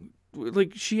wrong?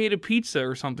 Like, she ate a pizza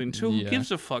or something, too. Who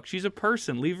gives a fuck? She's a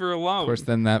person. Leave her alone. Of course,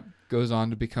 then that goes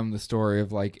on to become the story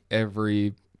of, like,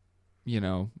 every,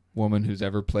 woman who's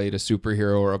ever played a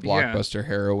superhero or a blockbuster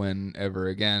heroine ever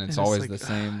again. It's always like, the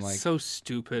same. Like, so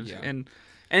stupid. Yeah.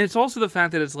 And it's also the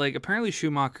fact that it's like, apparently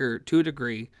Schumacher, to a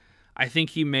degree, I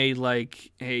think he made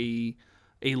like a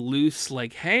loose,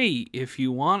 like, hey, if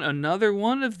you want another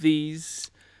one of these,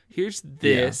 here's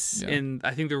this. Yeah. And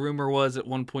I think the rumor was at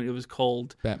one point it was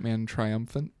called Batman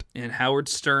Triumphant. And Howard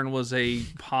Stern was a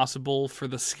possible for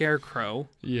the Scarecrow.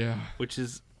 Yeah. Which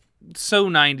is so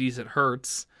 90s it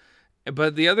hurts.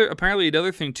 But apparently the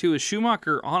other thing too is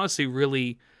Schumacher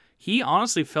he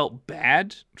honestly felt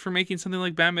bad for making something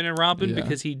like Batman and Robin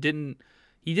because he didn't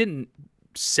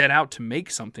set out to make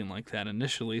something like that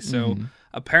initially. So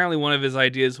apparently one of his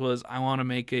ideas was, I want to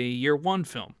make a year one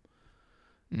film.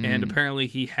 And apparently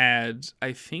he had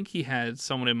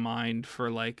someone in mind for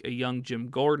like a young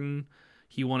Jim Gordon.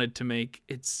 He wanted to make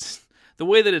the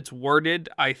way that it's worded,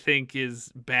 I think,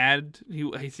 is bad.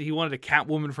 He wanted a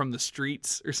Catwoman from the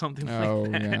streets or something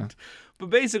like that. Yeah. But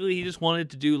basically, he just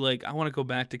wanted to do, like, I want to go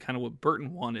back to kind of what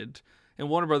Burton wanted. And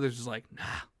Warner Brothers was like,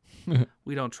 nah,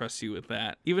 we don't trust you with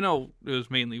that. Even though it was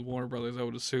mainly Warner Brothers, I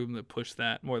would assume, that pushed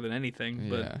that more than anything.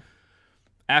 But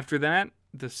after that,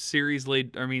 the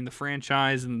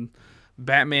franchise and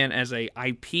Batman as a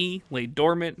IP lay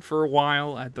dormant for a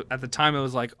while. At the time, it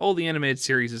was like, oh, the animated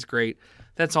series is great.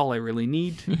 That's all I really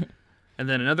need. And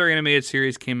then another animated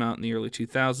series came out in the early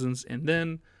 2000s, and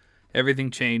then everything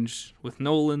changed with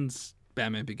Nolan's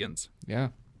Batman Begins. Yeah.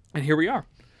 And here we are.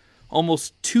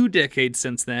 Almost 2 decades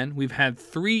since then. We have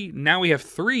 3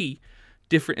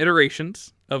 different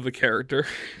iterations of the character.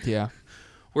 Yeah.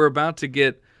 We're about to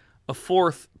get a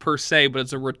fourth per se, but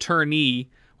it's a returnee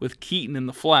with Keaton in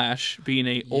The Flash being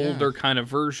a older kind of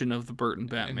version of the Burton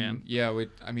Batman. And,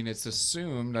 I mean, it's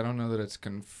assumed, I don't know that it's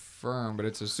confirmed, but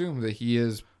it's assumed that he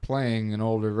is playing an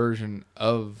older version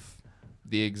of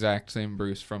the exact same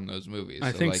Bruce from those movies.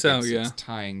 I think so, it's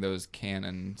tying those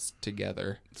canons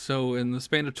together. So in the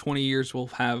span of 20 years, we'll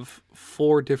have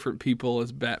 4 different people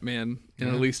as Batman in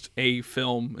at least a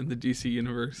film in the DC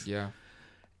universe. Yeah.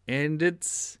 And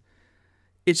it's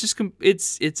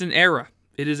an era.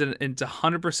 It's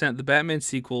 100%. The Batman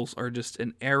sequels are just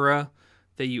an era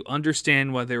that you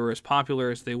understand why they were as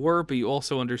popular as they were, but you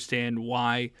also understand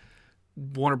why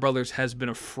Warner Brothers has been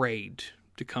afraid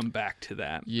to come back to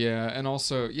that. Yeah, and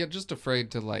also, just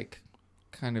afraid to like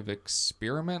kind of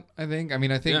experiment, I think. I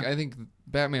mean, I think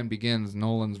Batman Begins,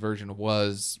 Nolan's version,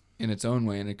 was in its own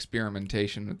way an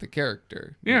experimentation with the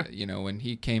character. Yeah. You know, when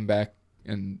he came back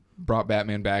and brought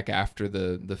Batman back after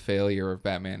the failure of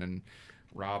Batman and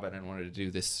Robin and wanted to do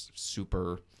this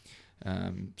super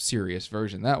serious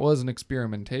version. That was an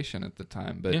experimentation at the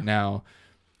time, but now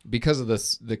because of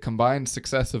the combined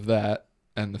success of that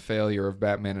and the failure of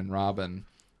Batman and Robin,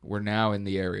 we're now in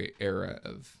the era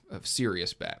of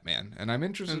serious Batman, and I'm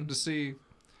interested to see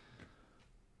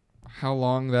how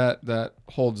long that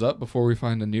holds up before we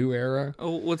find a new era.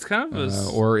 Oh, what's kind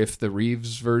of or if the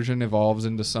Reeves version evolves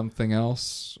into something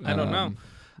else. I don't know.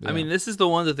 Yeah. I mean, this is the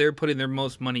one that they're putting their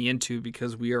most money into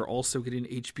because we are also getting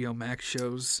HBO Max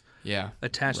shows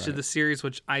attached to the series,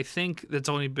 which I think that's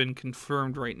only been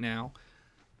confirmed right now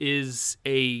is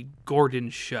a Gordon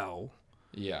show.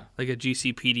 Yeah. Like a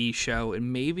GCPD show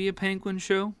and maybe a Penguin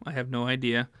show. I have no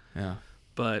idea. Yeah.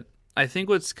 But I think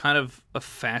what's kind of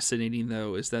fascinating,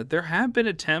 though, is that there have been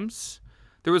attempts.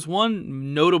 There was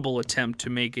one notable attempt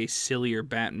to make a sillier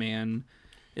Batman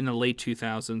in the late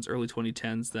 2000s, early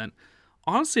 2010s that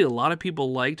honestly a lot of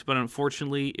people liked, but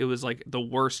unfortunately it was like the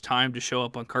worst time to show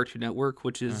up on Cartoon Network,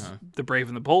 which is The Brave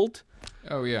and the Bold.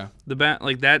 Oh yeah.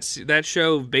 That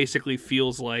show basically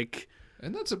feels like,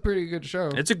 and that's a pretty good show.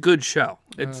 It's a good show.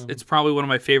 It's probably one of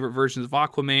my favorite versions of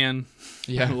Aquaman.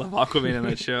 Yeah. I love Aquaman in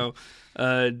that show.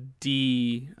 I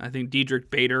think Diedrich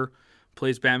Bader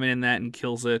plays Batman in that and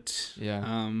kills it.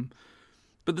 Yeah.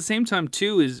 But at the same time,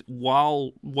 too, is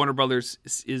while Warner Brothers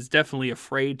is definitely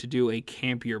afraid to do a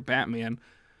campier Batman,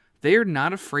 they are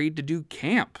not afraid to do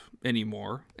camp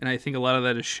anymore. And I think a lot of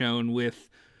that is shown with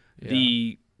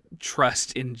the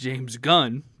trust in James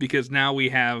Gunn, because now we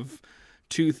have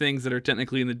 2 things that are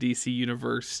technically in the DC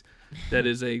universe that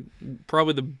is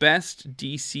probably the best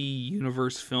DC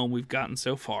universe film we've gotten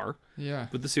so far. Yeah.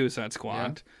 With the Suicide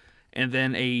Squad. Yeah. And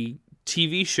then a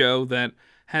TV show that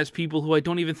has people who I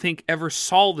don't even think ever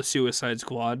saw the Suicide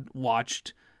Squad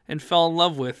watched and fell in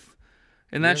love with.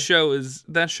 And that show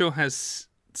has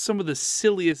some of the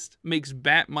silliest, makes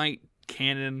Batmite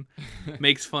canon,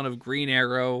 makes fun of Green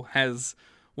Arrow, has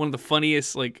one of the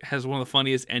funniest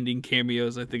ending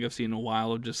cameos I think I've seen in a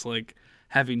while, of just like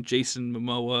having Jason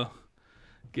Momoa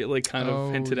get like kind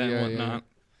of hinted at and whatnot.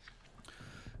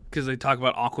 Because they talk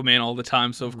about Aquaman all the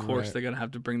time, so of course they're gonna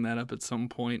have to bring that up at some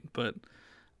point. But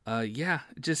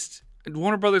just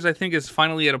Warner Brothers, I think, is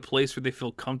finally at a place where they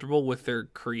feel comfortable with their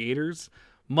creators,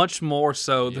 much more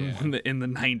so than in the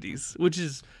 90s, which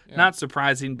is not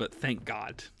surprising, but thank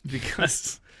God,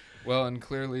 because well, and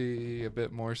clearly a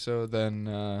bit more so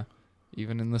than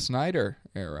even in the Snyder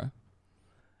era.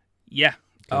 Yeah.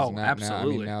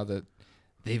 Absolutely. Now that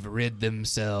they've rid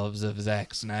themselves of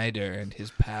Zack Snyder and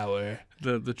his power,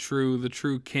 the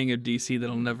true king of DC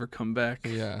that'll never come back.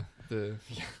 Yeah.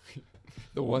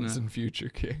 The once and future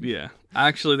king. Yeah.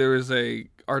 Actually, there was a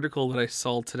article that I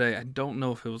saw today. I don't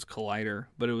know if it was Collider,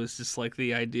 but it was just like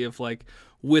the idea of like,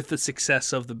 with the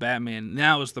success of the Batman,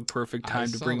 now is the perfect time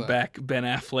to bring back Ben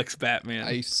Affleck's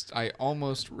Batman. I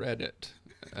almost read it,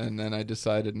 and then I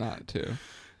decided not to.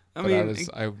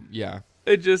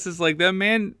 It just is like that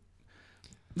man.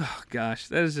 Oh gosh,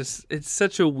 that is just, it's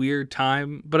such a weird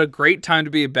time, but a great time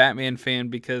to be a Batman fan,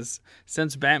 because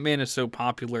since Batman is so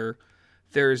popular,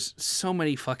 there's so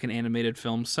many fucking animated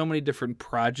films, so many different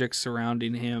projects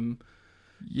surrounding him.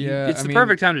 Yeah, it's the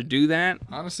perfect time to do that.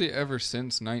 Honestly, ever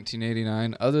since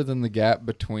 1989, other than the gap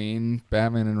between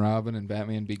Batman and Robin and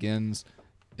Batman Begins,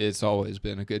 it's always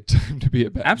been a good time to be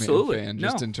a Batman fan,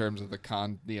 just in terms of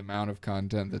the amount of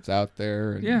content that's out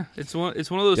there. And it's one of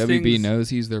those things. WB knows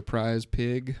he's their prize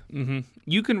pig. Mm-hmm.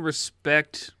 You can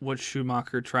respect what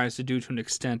Schumacher tries to do to an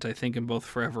extent, I think, in both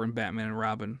Forever and Batman and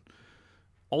Robin.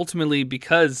 Ultimately,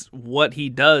 because what he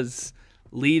does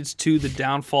leads to the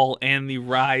downfall and the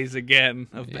rise again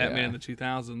of Batman in the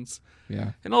 2000s.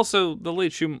 Yeah, and also the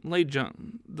late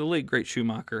great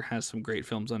Schumacher has some great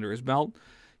films under his belt.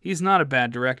 he's not a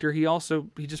bad director. He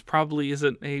just probably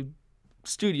isn't a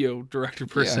studio director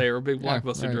per se, or a big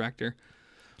blockbuster director.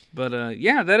 But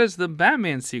that is the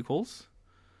Batman sequels.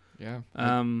 Yeah.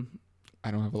 I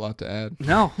don't have a lot to add.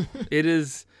 No, it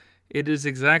is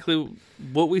exactly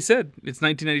what we said. It's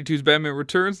 1992's Batman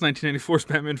Returns, 1994's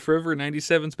Batman Forever,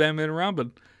 97's Batman and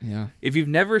Robin. Yeah. If you've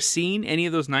never seen any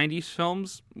of those 90s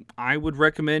films, I would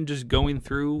recommend just going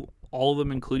through all of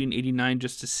them, including 89,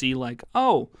 just to see like,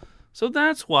 oh, so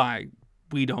that's why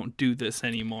we don't do this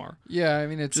anymore. Yeah, I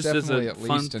mean, it's just definitely at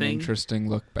least an interesting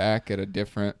look back at a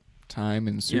different time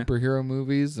in superhero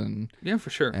movies, and for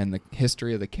sure, and the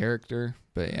history of the character.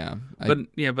 But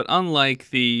but unlike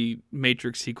the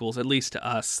Matrix sequels, at least to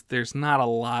us, there's not a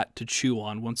lot to chew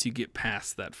on once you get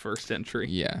past that first entry.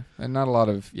 Yeah, and not a lot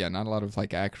of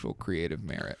like actual creative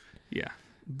merit. Yeah,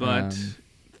 but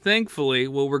thankfully,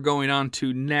 what we're going on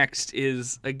to next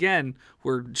is, again,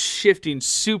 we're shifting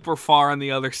super far on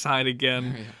the other side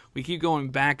again. Yeah. We keep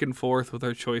going back and forth with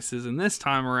our choices, and this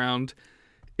time around,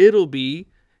 it'll be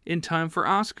in time for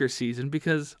Oscar season,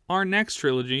 because our next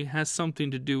trilogy has something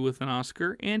to do with an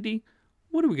Oscar. Andy,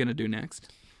 what are we going to do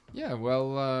next? Yeah,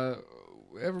 well,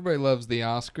 everybody loves the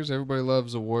Oscars. Everybody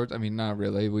loves awards. I mean, not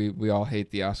really. We all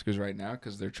hate the Oscars right now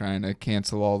because they're trying to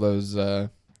cancel all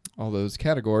those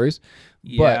categories.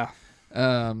 Yeah.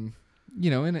 But,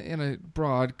 in a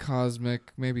broad,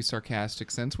 cosmic, maybe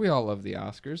sarcastic sense, we all love the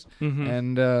Oscars. Mm-hmm.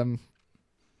 And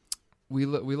we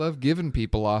love giving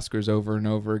people Oscars over and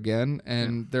over again.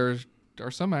 And there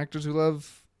are some actors who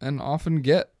love and often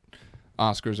get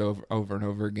Oscars over and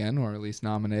over again, or at least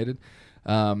nominated.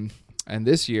 And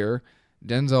this year,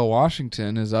 Denzel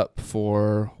Washington is up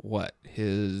for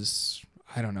his,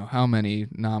 I don't know how many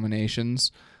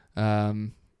nominations. I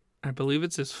believe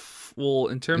it's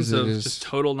in terms of just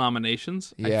total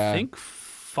nominations, I think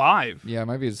 5. Yeah, it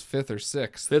might be his 5th or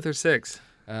 6th. 5th or 6th.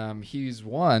 He's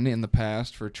won in the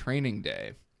past for Training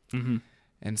Day. Mm-hmm.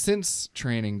 And since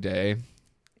Training Day,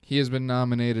 he has been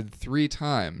nominated 3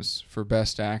 times for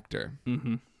Best Actor.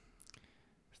 Mm-hmm.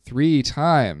 3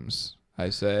 times, I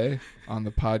say, on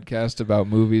the podcast about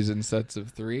movies in sets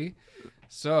of 3.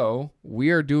 So we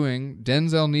are doing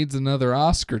Denzel Needs Another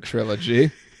Oscar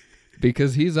trilogy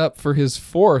because he's up for his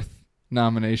 4th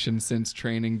nomination since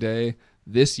Training Day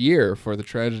this year for The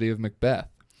Tragedy of Macbeth.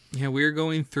 Yeah, we're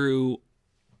going through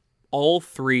all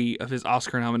 3 of his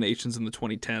Oscar nominations in the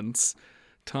 2010s,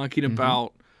 talking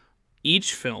about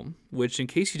each film, which, in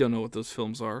case you don't know what those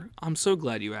films are, I'm so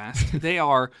glad you asked. They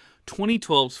are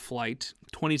 2012's Flight,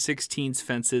 2016's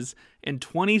Fences, and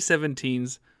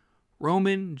 2017's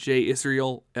Roman J.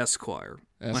 Israel Esquire.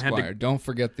 Don't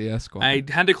forget the Esquire. I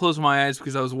had to close my eyes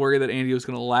because I was worried that Andy was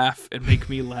going to laugh and make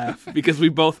me laugh because we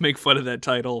both make fun of that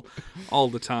title all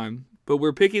the time. But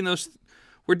we're picking those.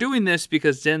 We're doing this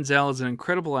because Denzel is an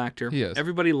incredible actor. He is.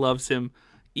 Everybody loves him,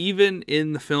 even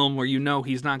in the film where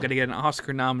he's not going to get an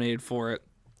Oscar nominated for it,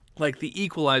 like the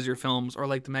Equalizer films or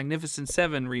like the Magnificent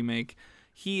Seven remake.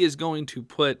 He is going to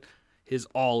put his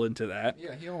all into that.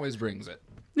 Yeah, he always brings it.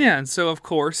 Yeah, and so, of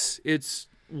course, it's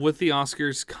with the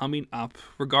Oscars coming up,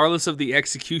 regardless of the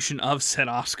execution of said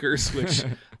Oscars, which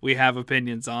we have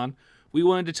opinions on, we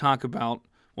wanted to talk about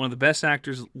one of the best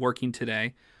actors working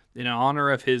today in honor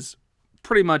of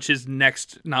pretty much his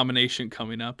next nomination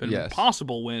coming up and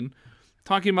possible win,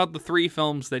 talking about the 3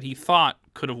 films that he thought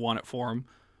could have won it for him,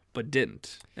 but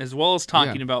didn't, as well as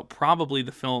talking about probably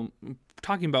the film,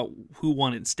 talking about who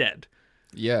won instead.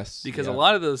 Yes, because a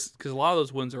lot of those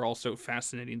wins are also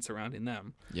fascinating surrounding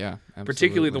them. Yeah, absolutely.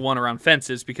 Particularly the one around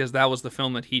Fences, because that was the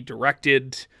film that he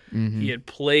directed. Mm-hmm. He had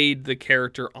played the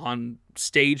character on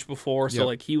stage before, so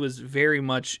like he was very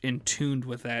much in tune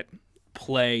with that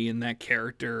play and that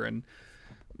character. And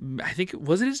I think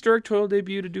was it his directorial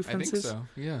debut to do Fences? I think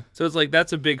so. Yeah. So it's like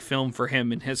that's a big film for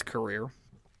him in his career.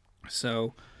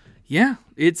 So yeah,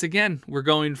 we're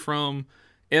going from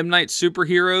M. Night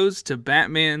superheroes to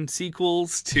Batman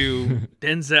sequels to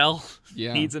Denzel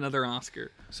needs another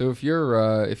Oscar. So if you're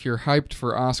hyped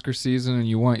for Oscar season and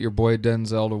you want your boy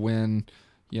Denzel to win,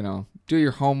 do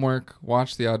your homework,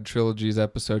 watch the Odd Trilogies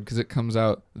episode because it comes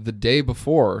out the day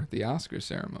before the Oscar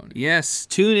ceremony. Yes,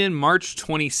 tune in March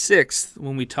 26th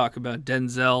when we talk about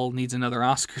Denzel needs another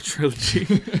Oscar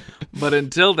trilogy. But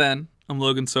until then, I'm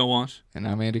Logan Sowash. And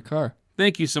I'm Andy Carr.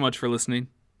 Thank you so much for listening.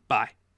 Bye.